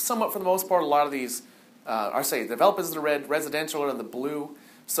avoiding somewhat for the most part a lot of these, the developers are the red, residential are in the blue.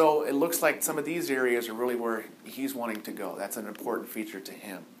 So it looks like some of these areas are really where he's wanting to go. That's an important feature to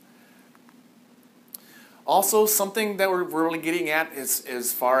him. Also, something that we're really getting at is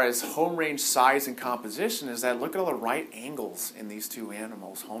as far as home range size and composition is that look at all the right angles in these two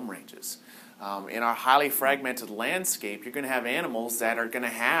animals' home ranges. In our highly fragmented landscape, you're going to have animals that are going to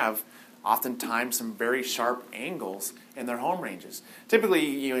have oftentimes some very sharp angles in their home ranges. Typically,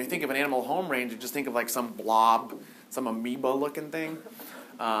 you think of an animal home range, you just think of like some blob, some amoeba-looking thing.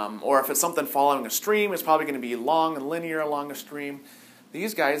 Or if it's something following a stream, it's probably going to be long and linear along a stream.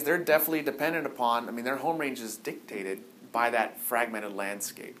 These guys, they're definitely dependent upon, their home range is dictated by that fragmented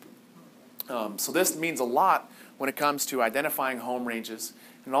landscape. So this means a lot when it comes to identifying home ranges,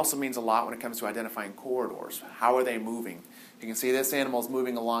 and it also means a lot when it comes to identifying corridors. How are they moving? You can see this animal's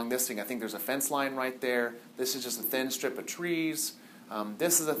moving along this thing. I think there's a fence line right there. This is just a thin strip of trees.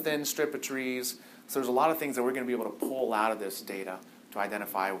 This is a thin strip of trees. So there's a lot of things that we're going to be able to pull out of this data to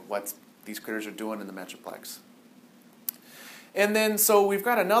identify what these critters are doing in the Metroplex. And then, so we've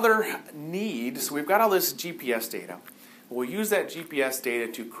got another need. So we've got all this GPS data. We'll use that GPS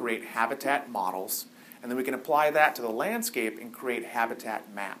data to create habitat models, and then we can apply that to the landscape and create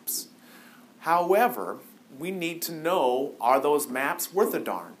habitat maps. However, we need to know, are those maps worth a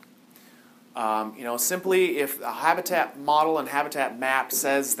darn? Simply if a habitat model and habitat map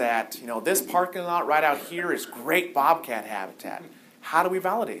says that, this parking lot right out here is great bobcat habitat, how do we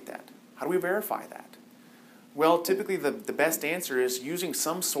validate that? How do we verify that? Well, typically the best answer is using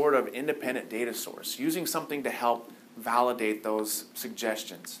some sort of independent data source, using something to help validate those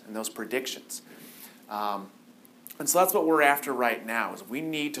suggestions and those predictions. And so that's what we're after right now, is we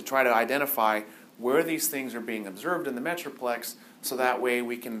need to try to identify where these things are being observed in the Metroplex so that way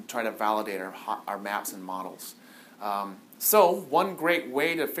we can try to validate our maps and models. So one great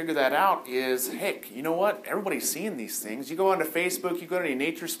way to figure that out is, heck, you know what? Everybody's seeing these things. You go onto Facebook, you go to any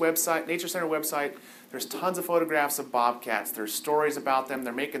Nature Center website, there's tons of photographs of bobcats. There's stories about them.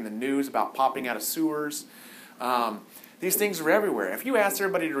 They're making the news about popping out of sewers. These things are everywhere. If you ask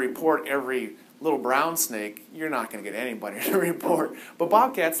everybody to report every little brown snake, you're not going to get anybody to report. But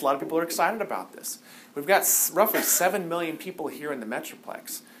bobcats, a lot of people are excited about this. We've got roughly 7 million people here in the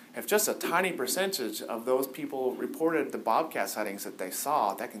Metroplex. If just a tiny percentage of those people reported the bobcat sightings that they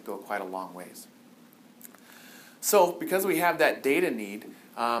saw, that can go quite a long ways. So because we have that data need,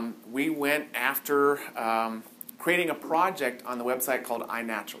 we went after creating a project on the website called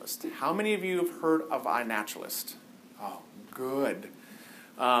iNaturalist. How many of you have heard of iNaturalist? Oh, good.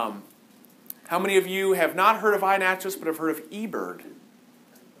 How many of you have not heard of iNaturalist but have heard of eBird?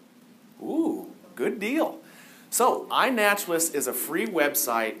 Ooh, good deal. So iNaturalist is a free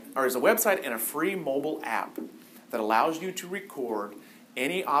website, or is a website and a free mobile app that allows you to record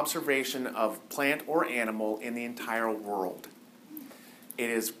any observation of plant or animal in the entire world. It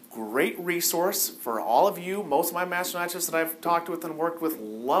is a great resource for all of you. Most of my master naturalists that I've talked with and worked with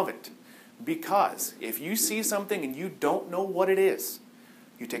love it, because if you see something and you don't know what it is,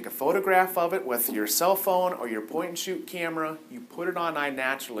 you take a photograph of it with your cell phone or your point-and-shoot camera, you put it on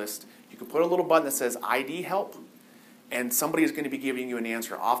iNaturalist, you can put a little button that says ID help, and somebody is going to be giving you an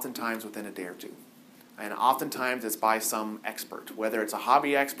answer oftentimes within a day or two. And oftentimes it's by some expert, whether it's a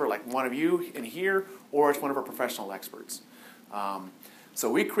hobby expert like one of you in here, or it's one of our professional experts. So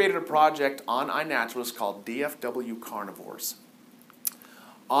we created a project on iNaturalist called DFW Carnivores.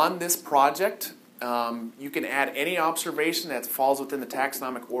 On this project, you can add any observation that falls within the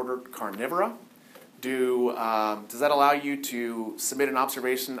taxonomic order Carnivora. Does that allow you to submit an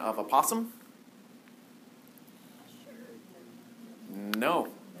observation of a possum? No,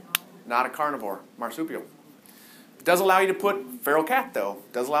 not a carnivore, marsupial. It does allow you to put feral cat, though.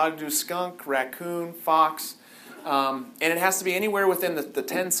 It does allow you to do skunk, raccoon, fox, and it has to be anywhere within the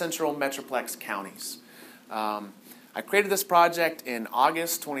 10 central Metroplex counties. I created this project in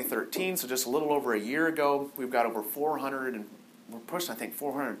August 2013, so just a little over a year ago. We've got over 400, and we're pushing, I think,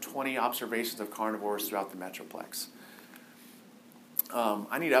 420 observations of carnivores throughout the Metroplex.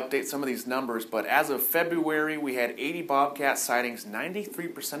 I need to update some of these numbers, but as of February, we had 80 bobcat sightings.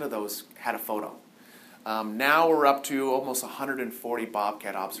 93% of those had a photo. Now we're up to almost 140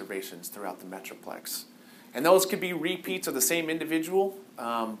 bobcat observations throughout the Metroplex. And those could be repeats of the same individual,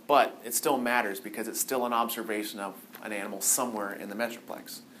 but it still matters because it's still an observation of an animal somewhere in the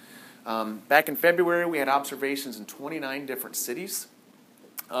Metroplex. Back in February, we had observations in 29 different cities.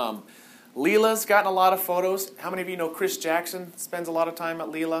 Leela's gotten a lot of photos. How many of you know Chris Jackson spends a lot of time at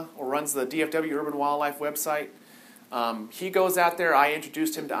Leela or runs the DFW Urban Wildlife website? He goes out there. I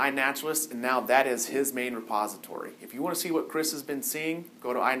introduced him to iNaturalist, and now that is his main repository. If you want to see what Chris has been seeing,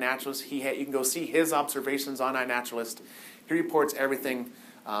 go to iNaturalist. You can go see his observations on iNaturalist. He reports everything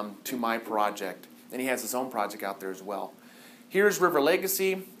to my project, and he has his own project out there as well. Here's River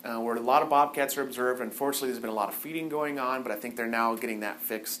Legacy, where a lot of bobcats are observed. Unfortunately, there's been a lot of feeding going on, but I think they're now getting that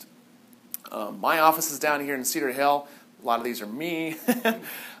fixed. My office is down here in Cedar Hill. A lot of these are me.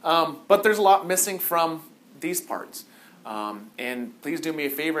 But there's a lot missing from these parts. And please do me a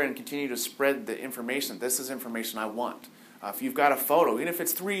favor and continue to spread the information. This is information I want. If you've got a photo, even if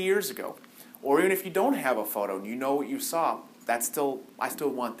it's 3 years ago, or even if you don't have a photo and you know what you saw, I still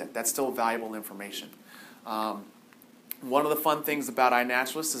want that. That's still valuable information. One of the fun things about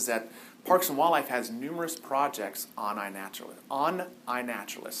iNaturalist is that Parks and Wildlife has numerous projects on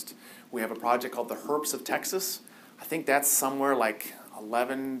iNaturalist. We have a project called the Herps of Texas. I think that's somewhere like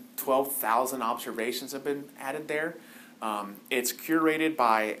 12,000 observations have been added there. It's curated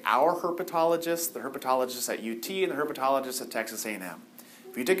by our herpetologists, the herpetologists at UT and the herpetologists at Texas A&M.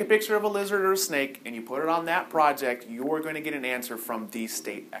 If you take a picture of a lizard or a snake and you put it on that project, you're going to get an answer from the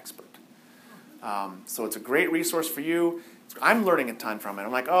state expert. So it's a great resource for you. I'm learning a ton from it.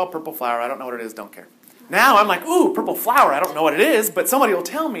 I'm like, oh, purple flower, I don't know what it is, don't care. Now I'm like, ooh, purple flower, I don't know what it is, but somebody will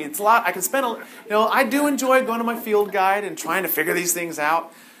tell me. It's a lot. I can spend, I do enjoy going to my field guide and trying to figure these things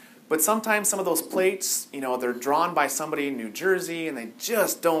out. But sometimes some of those plates, they're drawn by somebody in New Jersey and they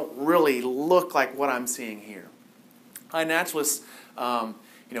just don't really look like what I'm seeing here. iNaturalist,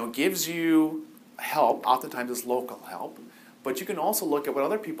 gives you help. Oftentimes it's local help. But you can also look at what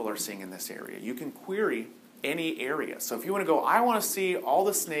other people are seeing in this area. You can query any area. So if you want to go, I want to see all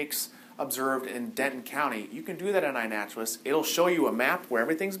the snakes observed in Denton County, you can do that on iNaturalist. It'll show you a map where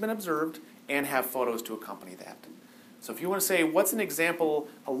everything's been observed and have photos to accompany that. So if you want to say, what's an example,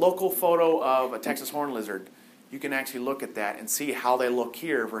 a local photo of a Texas horned lizard, you can actually look at that and see how they look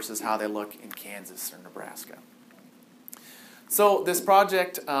here versus how they look in Kansas or Nebraska. So this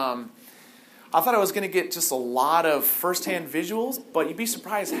project, I thought I was going to get just a lot of first-hand visuals, but you'd be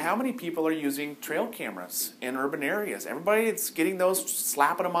surprised how many people are using trail cameras in urban areas. Everybody's getting those,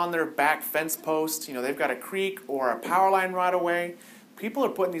 slapping them on their back fence posts. They've got a creek or a power line right away. People are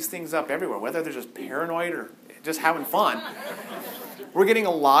putting these things up everywhere, whether they're just paranoid or just having fun. We're getting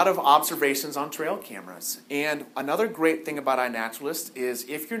a lot of observations on trail cameras. And another great thing about iNaturalist is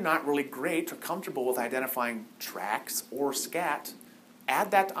if you're not really great or comfortable with identifying tracks or scat,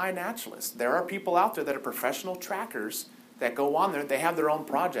 add that to iNaturalist. There are people out there that are professional trackers that go on there. They have their own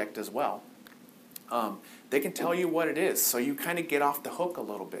project as well. They can tell you what it is, so you kind of get off the hook a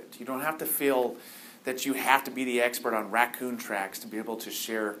little bit. You don't have to feel that you have to be the expert on raccoon tracks to be able to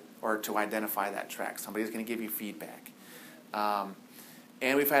share or to identify that track. Somebody's going to give you feedback.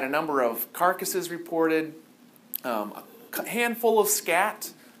 And we've had a number of carcasses reported, a handful of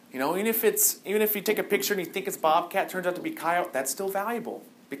scat. Even if you take a picture and you think it's bobcat, turns out to be coyote, that's still valuable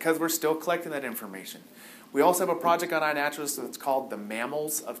because we're still collecting that information. We also have a project on iNaturalist that's called the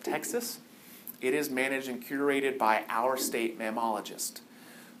Mammals of Texas. It is managed and curated by our state mammologist.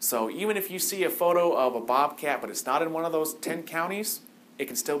 So even if you see a photo of a bobcat, but it's not in one of those 10 counties, it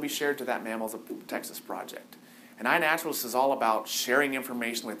can still be shared to that Mammals of Texas project. And iNaturalist is all about sharing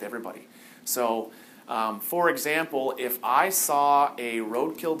information with everybody. So For example, if I saw a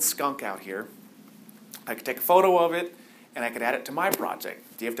road-killed skunk out here, I could take a photo of it and I could add it to my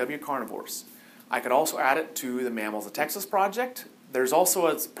project, DFW Carnivores. I could also add it to the Mammals of Texas project. There's also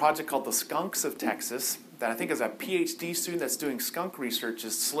a project called the Skunks of Texas that I think is a PhD student that's doing skunk research,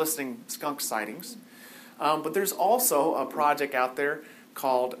 is soliciting skunk sightings. But there's also a project out there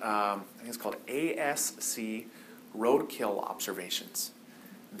called, I think it's called ASC Roadkill Observations.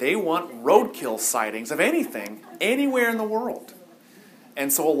 They want roadkill sightings of anything, anywhere in the world.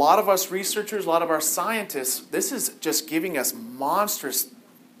 And so a lot of us researchers, a lot of our scientists, this is just giving us monstrous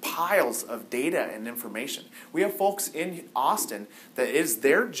piles of data and information. We have folks in Austin that it is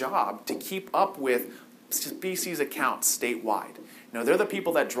their job to keep up with species accounts statewide. You know, they're the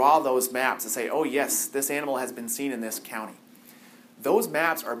people that draw those maps and say, oh yes, this animal has been seen in this county. Those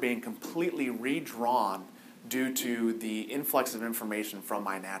maps are being completely redrawn due to the influx of information from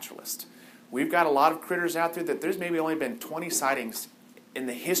iNaturalist. We've got a lot of critters out there that there's maybe only been 20 sightings in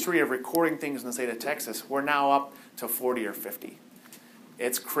the history of recording things in the state of Texas. We're now up to 40 or 50.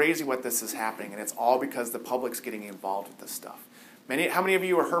 It's crazy what this is happening, and it's all because the public's getting involved with this stuff. How many of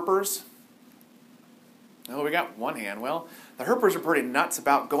you are herpers? Oh, we got one hand. Well, the herpers are pretty nuts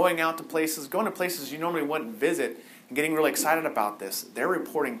about going to places you normally wouldn't visit, and getting really excited about this. They're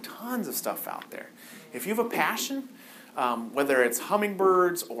reporting tons of stuff out there. If you have a passion, whether it's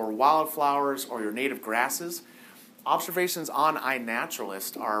hummingbirds or wildflowers or your native grasses, observations on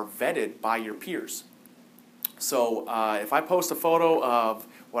iNaturalist are vetted by your peers. So if I post a photo of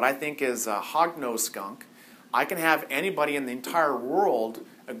what I think is a hognose skunk, I can have anybody in the entire world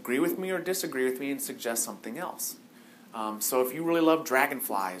agree with me or disagree with me and suggest something else. So if you really love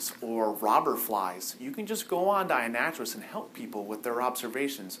dragonflies or robber flies, you can just go on to iNaturalist and help people with their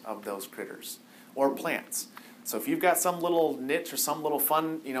observations of those critters or plants. So if you've got some little niche or some little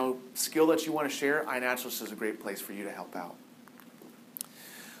fun, skill that you want to share, iNaturalist is a great place for you to help out.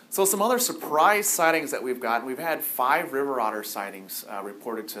 So some other surprise sightings that we've gotten. We've had 5 river otter sightings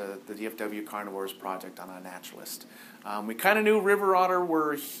reported to the DFW Carnivores Project on iNaturalist. We kind of knew river otter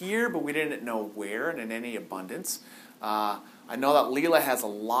were here, but we didn't know where and in any abundance. I know that Leela has a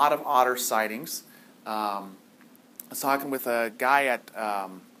lot of otter sightings. I was talking with a guy at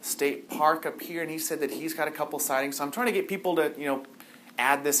State Park up here, and he said that he's got a couple sightings. So I'm trying to get people to,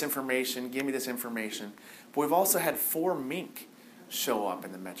 add this information, give me this information. But we've also had 4 mink show up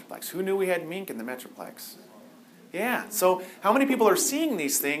in the Metroplex. Who knew we had mink in the Metroplex? Yeah, so how many people are seeing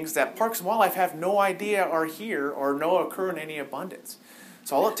these things that Parks and Wildlife have no idea are here or know occur in any abundance?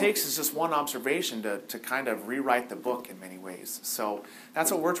 So all it takes is just one observation to kind of rewrite the book in many ways. So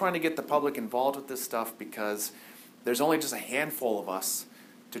that's what we're trying to get the public involved with this stuff, because there's only just a handful of us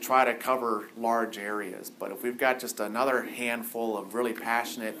to try to cover large areas. But if we've got just another handful of really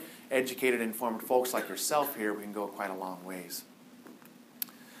passionate, educated, informed folks like yourself here, we can go quite a long ways.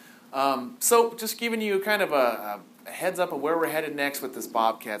 So just giving you kind of a heads up of where we're headed next with this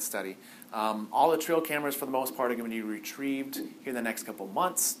Bobcat study. All the trail cameras, for the most part, are going to be retrieved here in the next couple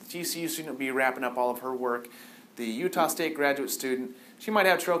months. The GCU student will be wrapping up all of her work. The Utah State graduate student, she might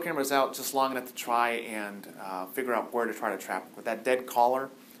have trail cameras out just long enough to try and figure out where to try to trap it. With that dead collar,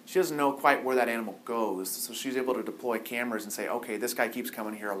 she doesn't know quite where that animal goes, so she's able to deploy cameras and say, okay, this guy keeps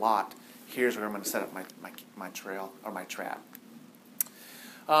coming here a lot. Here's where I'm going to set up my trail or my trap.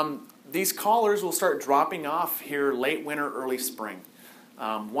 These collars will start dropping off here late winter, early spring.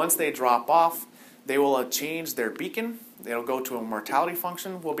 Once they drop off, they will change their beacon. It'll go to a mortality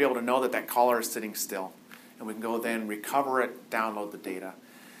function. We'll be able to know that collar is sitting still. And we can go then recover it, download the data.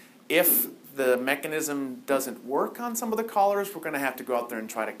 If the mechanism doesn't work on some of the collars, we're going to have to go out there and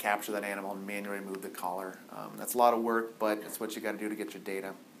try to capture that animal and manually remove the collar. That's a lot of work, but it's what you got to do to get your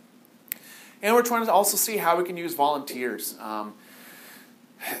data. And we're trying to also see how we can use volunteers.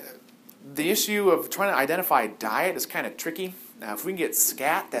 The issue of trying to identify diet is kind of tricky. Now, if we can get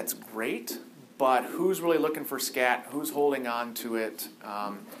scat, that's great, but who's really looking for scat? Who's holding on to it?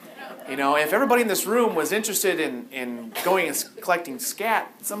 If everybody in this room was interested in going and collecting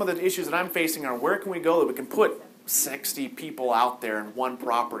scat, some of the issues that I'm facing are where can we go that we can put 60 people out there in one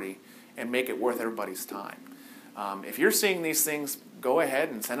property and make it worth everybody's time. If you're seeing these things, go ahead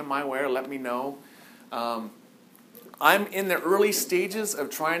and send them my way or let me know. I'm in the early stages of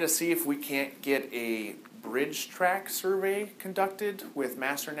trying to see if we can't get a bridge track survey conducted with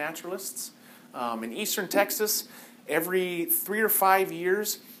master naturalists. In eastern Texas, every 3 or 5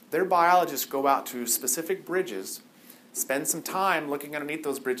 years, their biologists go out to specific bridges, spend some time looking underneath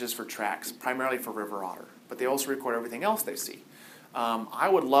those bridges for tracks, primarily for river otter, but they also record everything else they see. I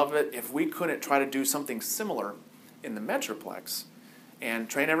would love it if we couldn't try to do something similar in the Metroplex and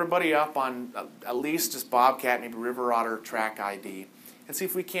train everybody up on at least just Bobcat, maybe river otter track ID, and see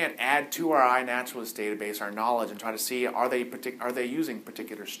if we can't add to our iNaturalist database our knowledge and try to see are they using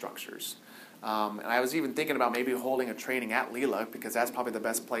particular structures. And I was even thinking about maybe holding a training at Lila, because that's probably the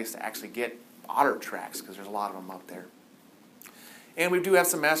best place to actually get otter tracks, because there's a lot of them up there. And we do have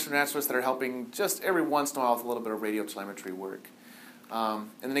some master naturalists that are helping just every once in a while with a little bit of radio telemetry work. And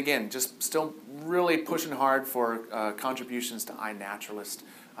then again, just still really pushing hard for contributions to iNaturalist.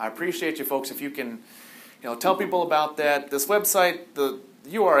 I appreciate you folks if you can, tell people about that. This website, the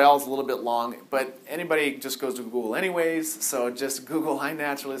URL is a little bit long, but anybody just goes to Google anyways. So just Google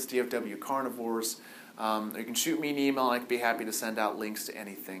iNaturalist DFW carnivores. Or you can shoot me an email, and I'd be happy to send out links to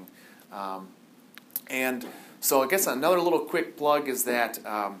anything. And so I guess another little quick plug is that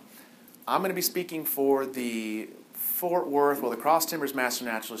I'm going to be speaking for the Fort Worth, the Cross Timbers Master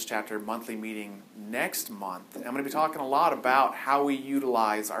Naturalist Chapter monthly meeting next month. I'm going to be talking a lot about how we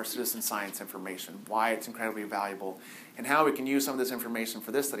utilize our citizen science information, why it's incredibly valuable, and how we can use some of this information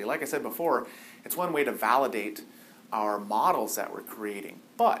for this study. Like I said before, it's one way to validate our models that we're creating.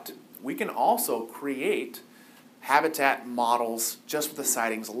 But we can also create habitat models just with the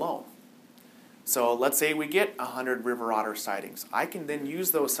sightings alone. So let's say we get 100 river otter sightings. I can then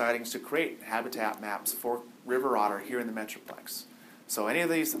use those sightings to create habitat maps for river otter here in the Metroplex. So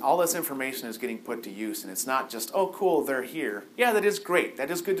all this information is getting put to use, and it's not just, oh cool, they're here. Yeah, that is great.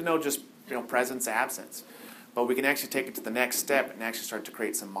 That is good to know, just presence, absence. But we can actually take it to the next step and actually start to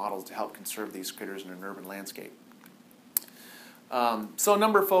create some models to help conserve these critters in an urban landscape. So a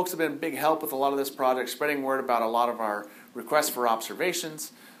number of folks have been a big help with a lot of this project, spreading word about a lot of our requests for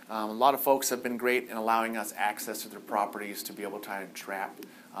observations. A lot of folks have been great in allowing us access to their properties to be able to try and trap.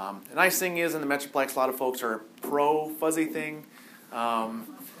 The nice thing is in the Metroplex, a lot of folks are pro-fuzzy thing.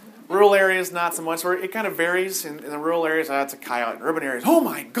 Rural areas, not so much. It kind of varies. In the rural areas, it's a coyote. In urban areas, oh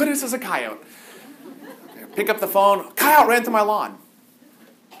my goodness, it's a coyote. Pick up the phone, coyote ran through my lawn.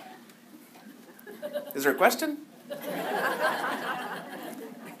 Is there a question?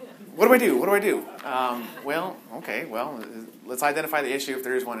 What do I do? What do I do? Let's identify the issue if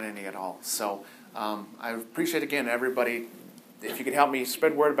there is one any at all. So I appreciate, again, everybody, if you could help me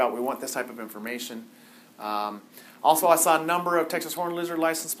spread word about we want this type of information. Also, I saw a number of Texas horned lizard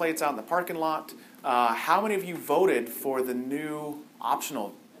license plates out in the parking lot. How many of you voted for the new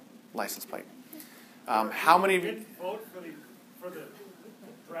optional license plate? How many of you didn't vote for the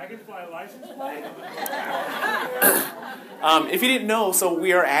dragonfly license plate? If you didn't know, so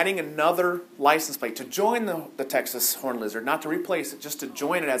we are adding another license plate to join the Texas horned lizard, not to replace it, just to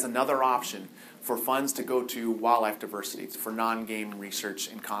join it as another option for funds to go to wildlife diversity, for non-game research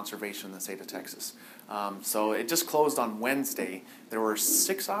and conservation in the state of Texas. So it just closed on Wednesday. There were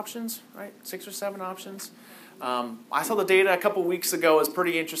 6 options, right? 6 or 7 options. I saw the data a couple weeks ago. It was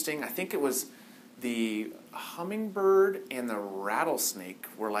pretty interesting. I think it was the hummingbird and the rattlesnake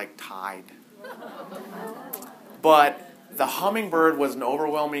were like tied. But the hummingbird was an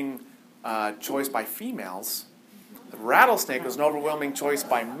overwhelming choice by females. The rattlesnake was an overwhelming choice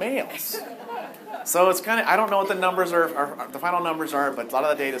by males. So it's kind of, I don't know what the numbers are, the final numbers are, but a lot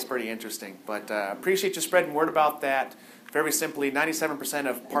of the data is pretty interesting. But appreciate you spreading word about that. Very simply, 97%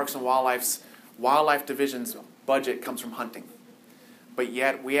 of Parks and Wildlife's Wildlife Division's budget comes from hunting. But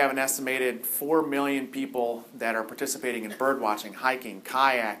yet we have an estimated 4 million people that are participating in bird watching, hiking,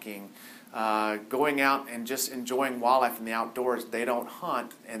 kayaking, going out and just enjoying wildlife in the outdoors. They don't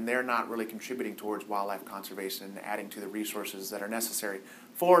hunt, and they're not really contributing towards wildlife conservation and adding to the resources that are necessary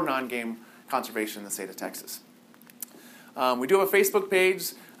for non-game conservation in the state of Texas. We do have a Facebook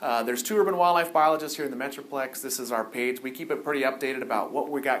page. There's 2 urban wildlife biologists here in the Metroplex. This is our page. We keep it pretty updated about what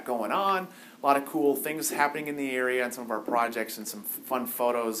we got going on, a lot of cool things happening in the area and some of our projects and some fun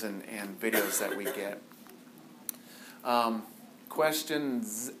photos and videos that we get.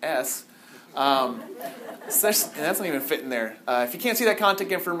 Questions S. That's not even fit in there. If you can't see that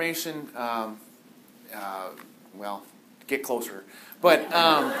contact information, get closer. But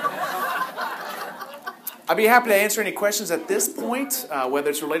I'd be happy to answer any questions at this point,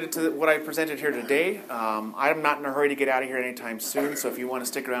 whether it's related to what I presented here today. I'm not in a hurry to get out of here anytime soon, so if you want to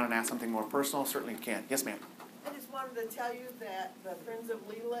stick around and ask something more personal, certainly you can. Yes, ma'am. I just wanted to tell you that the Friends of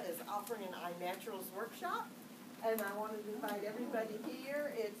Leela is offering an iNaturals workshop, and I wanted to invite everybody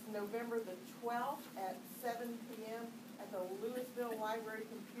here. It's November the 12th at 7 p.m. at the Louisville Library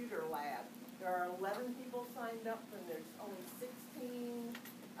Computer Lab. There are 11 people signed up, and there's only 16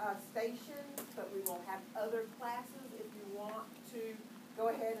 stations, but we will have other classes. If you want to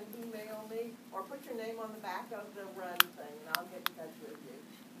go ahead and email me or put your name on the back of the run thing, and I'll get in touch with you.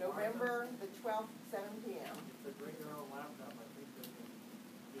 November the 12th, 7 p.m. If they bring their own laptop, I think they can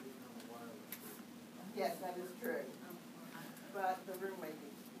Yes, that is true. But the room may be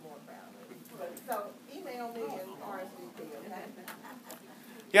more crowded. But, so email me and RSVP, okay?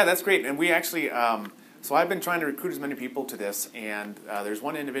 Yeah, that's great. And we actually, so I've been trying to recruit as many people to this, and there's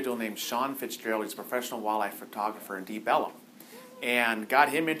one individual named Sean Fitzgerald. He's a professional wildlife photographer in Deep Ellum. And got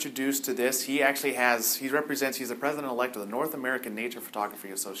him introduced to this. He actually has, he's the president-elect of the North American Nature Photography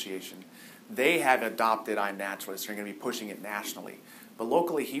Association. They have adopted iNaturalist. They're going to be pushing it nationally. But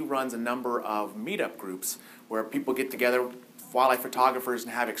locally, he runs a number of meetup groups where people get together, wildlife photographers,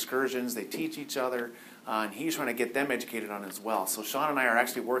 and have excursions. They teach each other, and he's trying to get them educated on it as well. So Sean and I are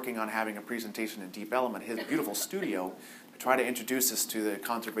actually working on having a presentation in Deep Ellum at his beautiful studio to try to introduce this to the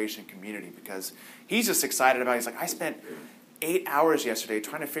conservation community, because he's just excited about it. He's like, I spent 8 hours yesterday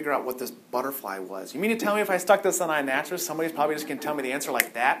trying to figure out what this butterfly was. You mean to tell me if I stuck this on iNaturalist, somebody's probably just going to tell me the answer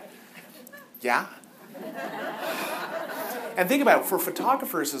like that? Yeah. And think about it, for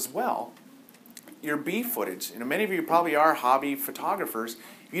photographers as well, your bee footage, many of you probably are hobby photographers.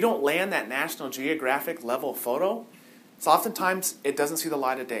 If you don't land that National Geographic level photo, so oftentimes it doesn't see the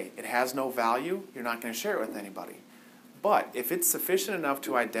light of day. It has no value. You're not going to share it with anybody. But if it's sufficient enough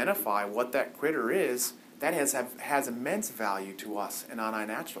to identify what that critter is, that has immense value to us and on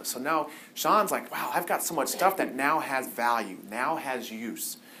iNaturalist. So now Sean's like, wow, I've got so much stuff that now has value, now has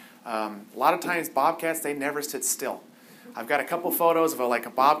use. A lot of times Bobcats, they never sit still. I've got a couple photos of like a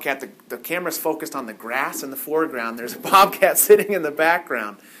bobcat. The camera's focused on the grass in the foreground. There's a bobcat sitting in the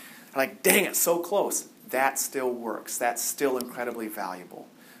background. I'm like, dang, it's so close. That still works. That's still incredibly valuable.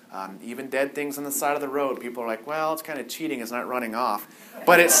 Even dead things on the side of the road, people are like, well, it's kind of cheating, it's not running off.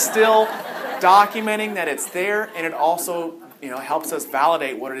 But it's still documenting that it's there, and it also helps us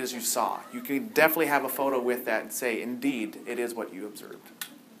validate what it is you saw. You can definitely have a photo with that and say, indeed, it is what you observed.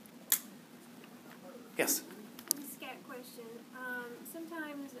 Yes? Scat question.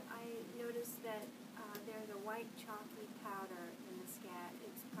 Sometimes I notice that there's a white chalky powder in the scat.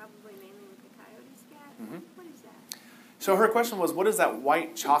 It's probably mainly with the coyote scat. Mm-hmm. What is that? So her question was, what is that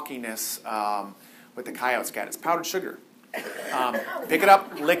white chalkiness with the coyote scat? It's powdered sugar. Pick it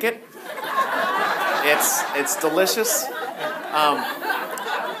up, lick it. It's delicious.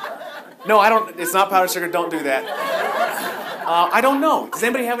 No, I don't. It's not powdered sugar. Don't do that. I don't know. Does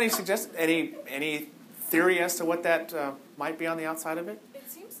anybody have any theory as to what that might be on the outside of it?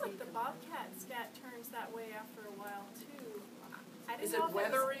 It seems like the bobcat scat turns that way after a while too. Is it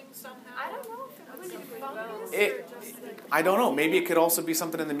weathering somehow? I don't know if it was fungus It, or just like... I don't know. Maybe it could also be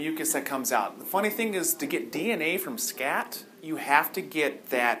something in the mucus that comes out. The funny thing is, to get DNA from scat, you have to get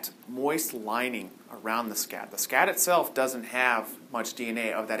that moist lining around the scat. The scat itself doesn't have much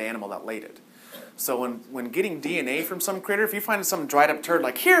DNA of that animal that laid it. So when getting DNA from some critter, if you find some dried up turd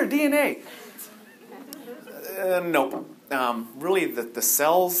like, here, DNA, nope. Really, the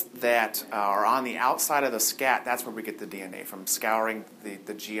cells that are on the outside of the scat, that's where we get the DNA from, scouring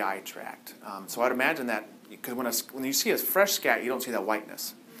the GI tract. So I'd imagine that, because when you see a fresh scat, you don't see that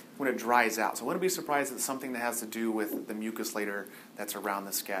whiteness when it dries out. So I wouldn't be surprised if it's something that has to do with the mucus layer that's around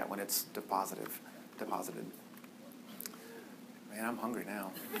the scat when it's deposited. Man, I'm hungry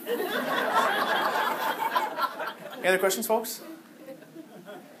now. Any other questions, folks?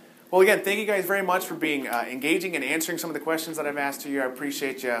 Well, again, thank you guys very much for being engaging and answering some of the questions that I've asked you. I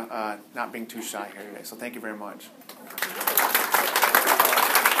appreciate you not being too shy here today. So thank you very much.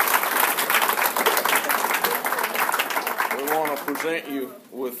 We want to present you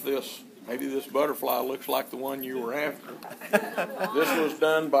with this. Maybe this butterfly looks like the one you were after. This was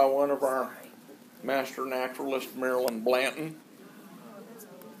done by one of our master naturalists, Marilyn Blanton.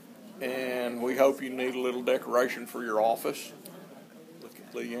 And we hope you need a little decoration for your office. Look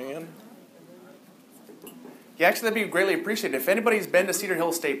at Leanne. Yeah, actually, that'd be greatly appreciated. If anybody's been to Cedar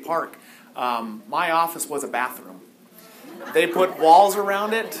Hill State Park, my office was a bathroom. They put walls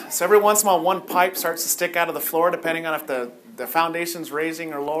around it, so every once in a while one pipe starts to stick out of the floor depending on if the foundation's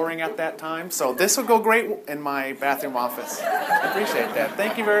raising or lowering at that time. So this would go great in my bathroom office. I appreciate that.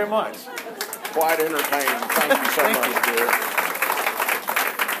 Thank you very much. Quite entertaining. Thank you so much, dear.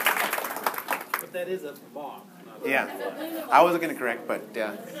 But that is a box. Yeah, I wasn't going to correct, but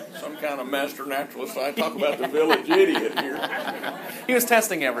Some kind of master naturalist. I talk about the village idiot here. he was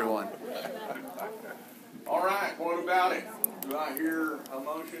testing everyone. All right, what about it? Do I hear a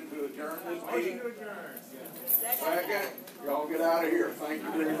motion to adjourn this meeting? Second. Y'all get out of here. Thank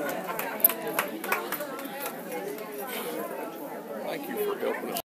you very much. Thank you for helping us.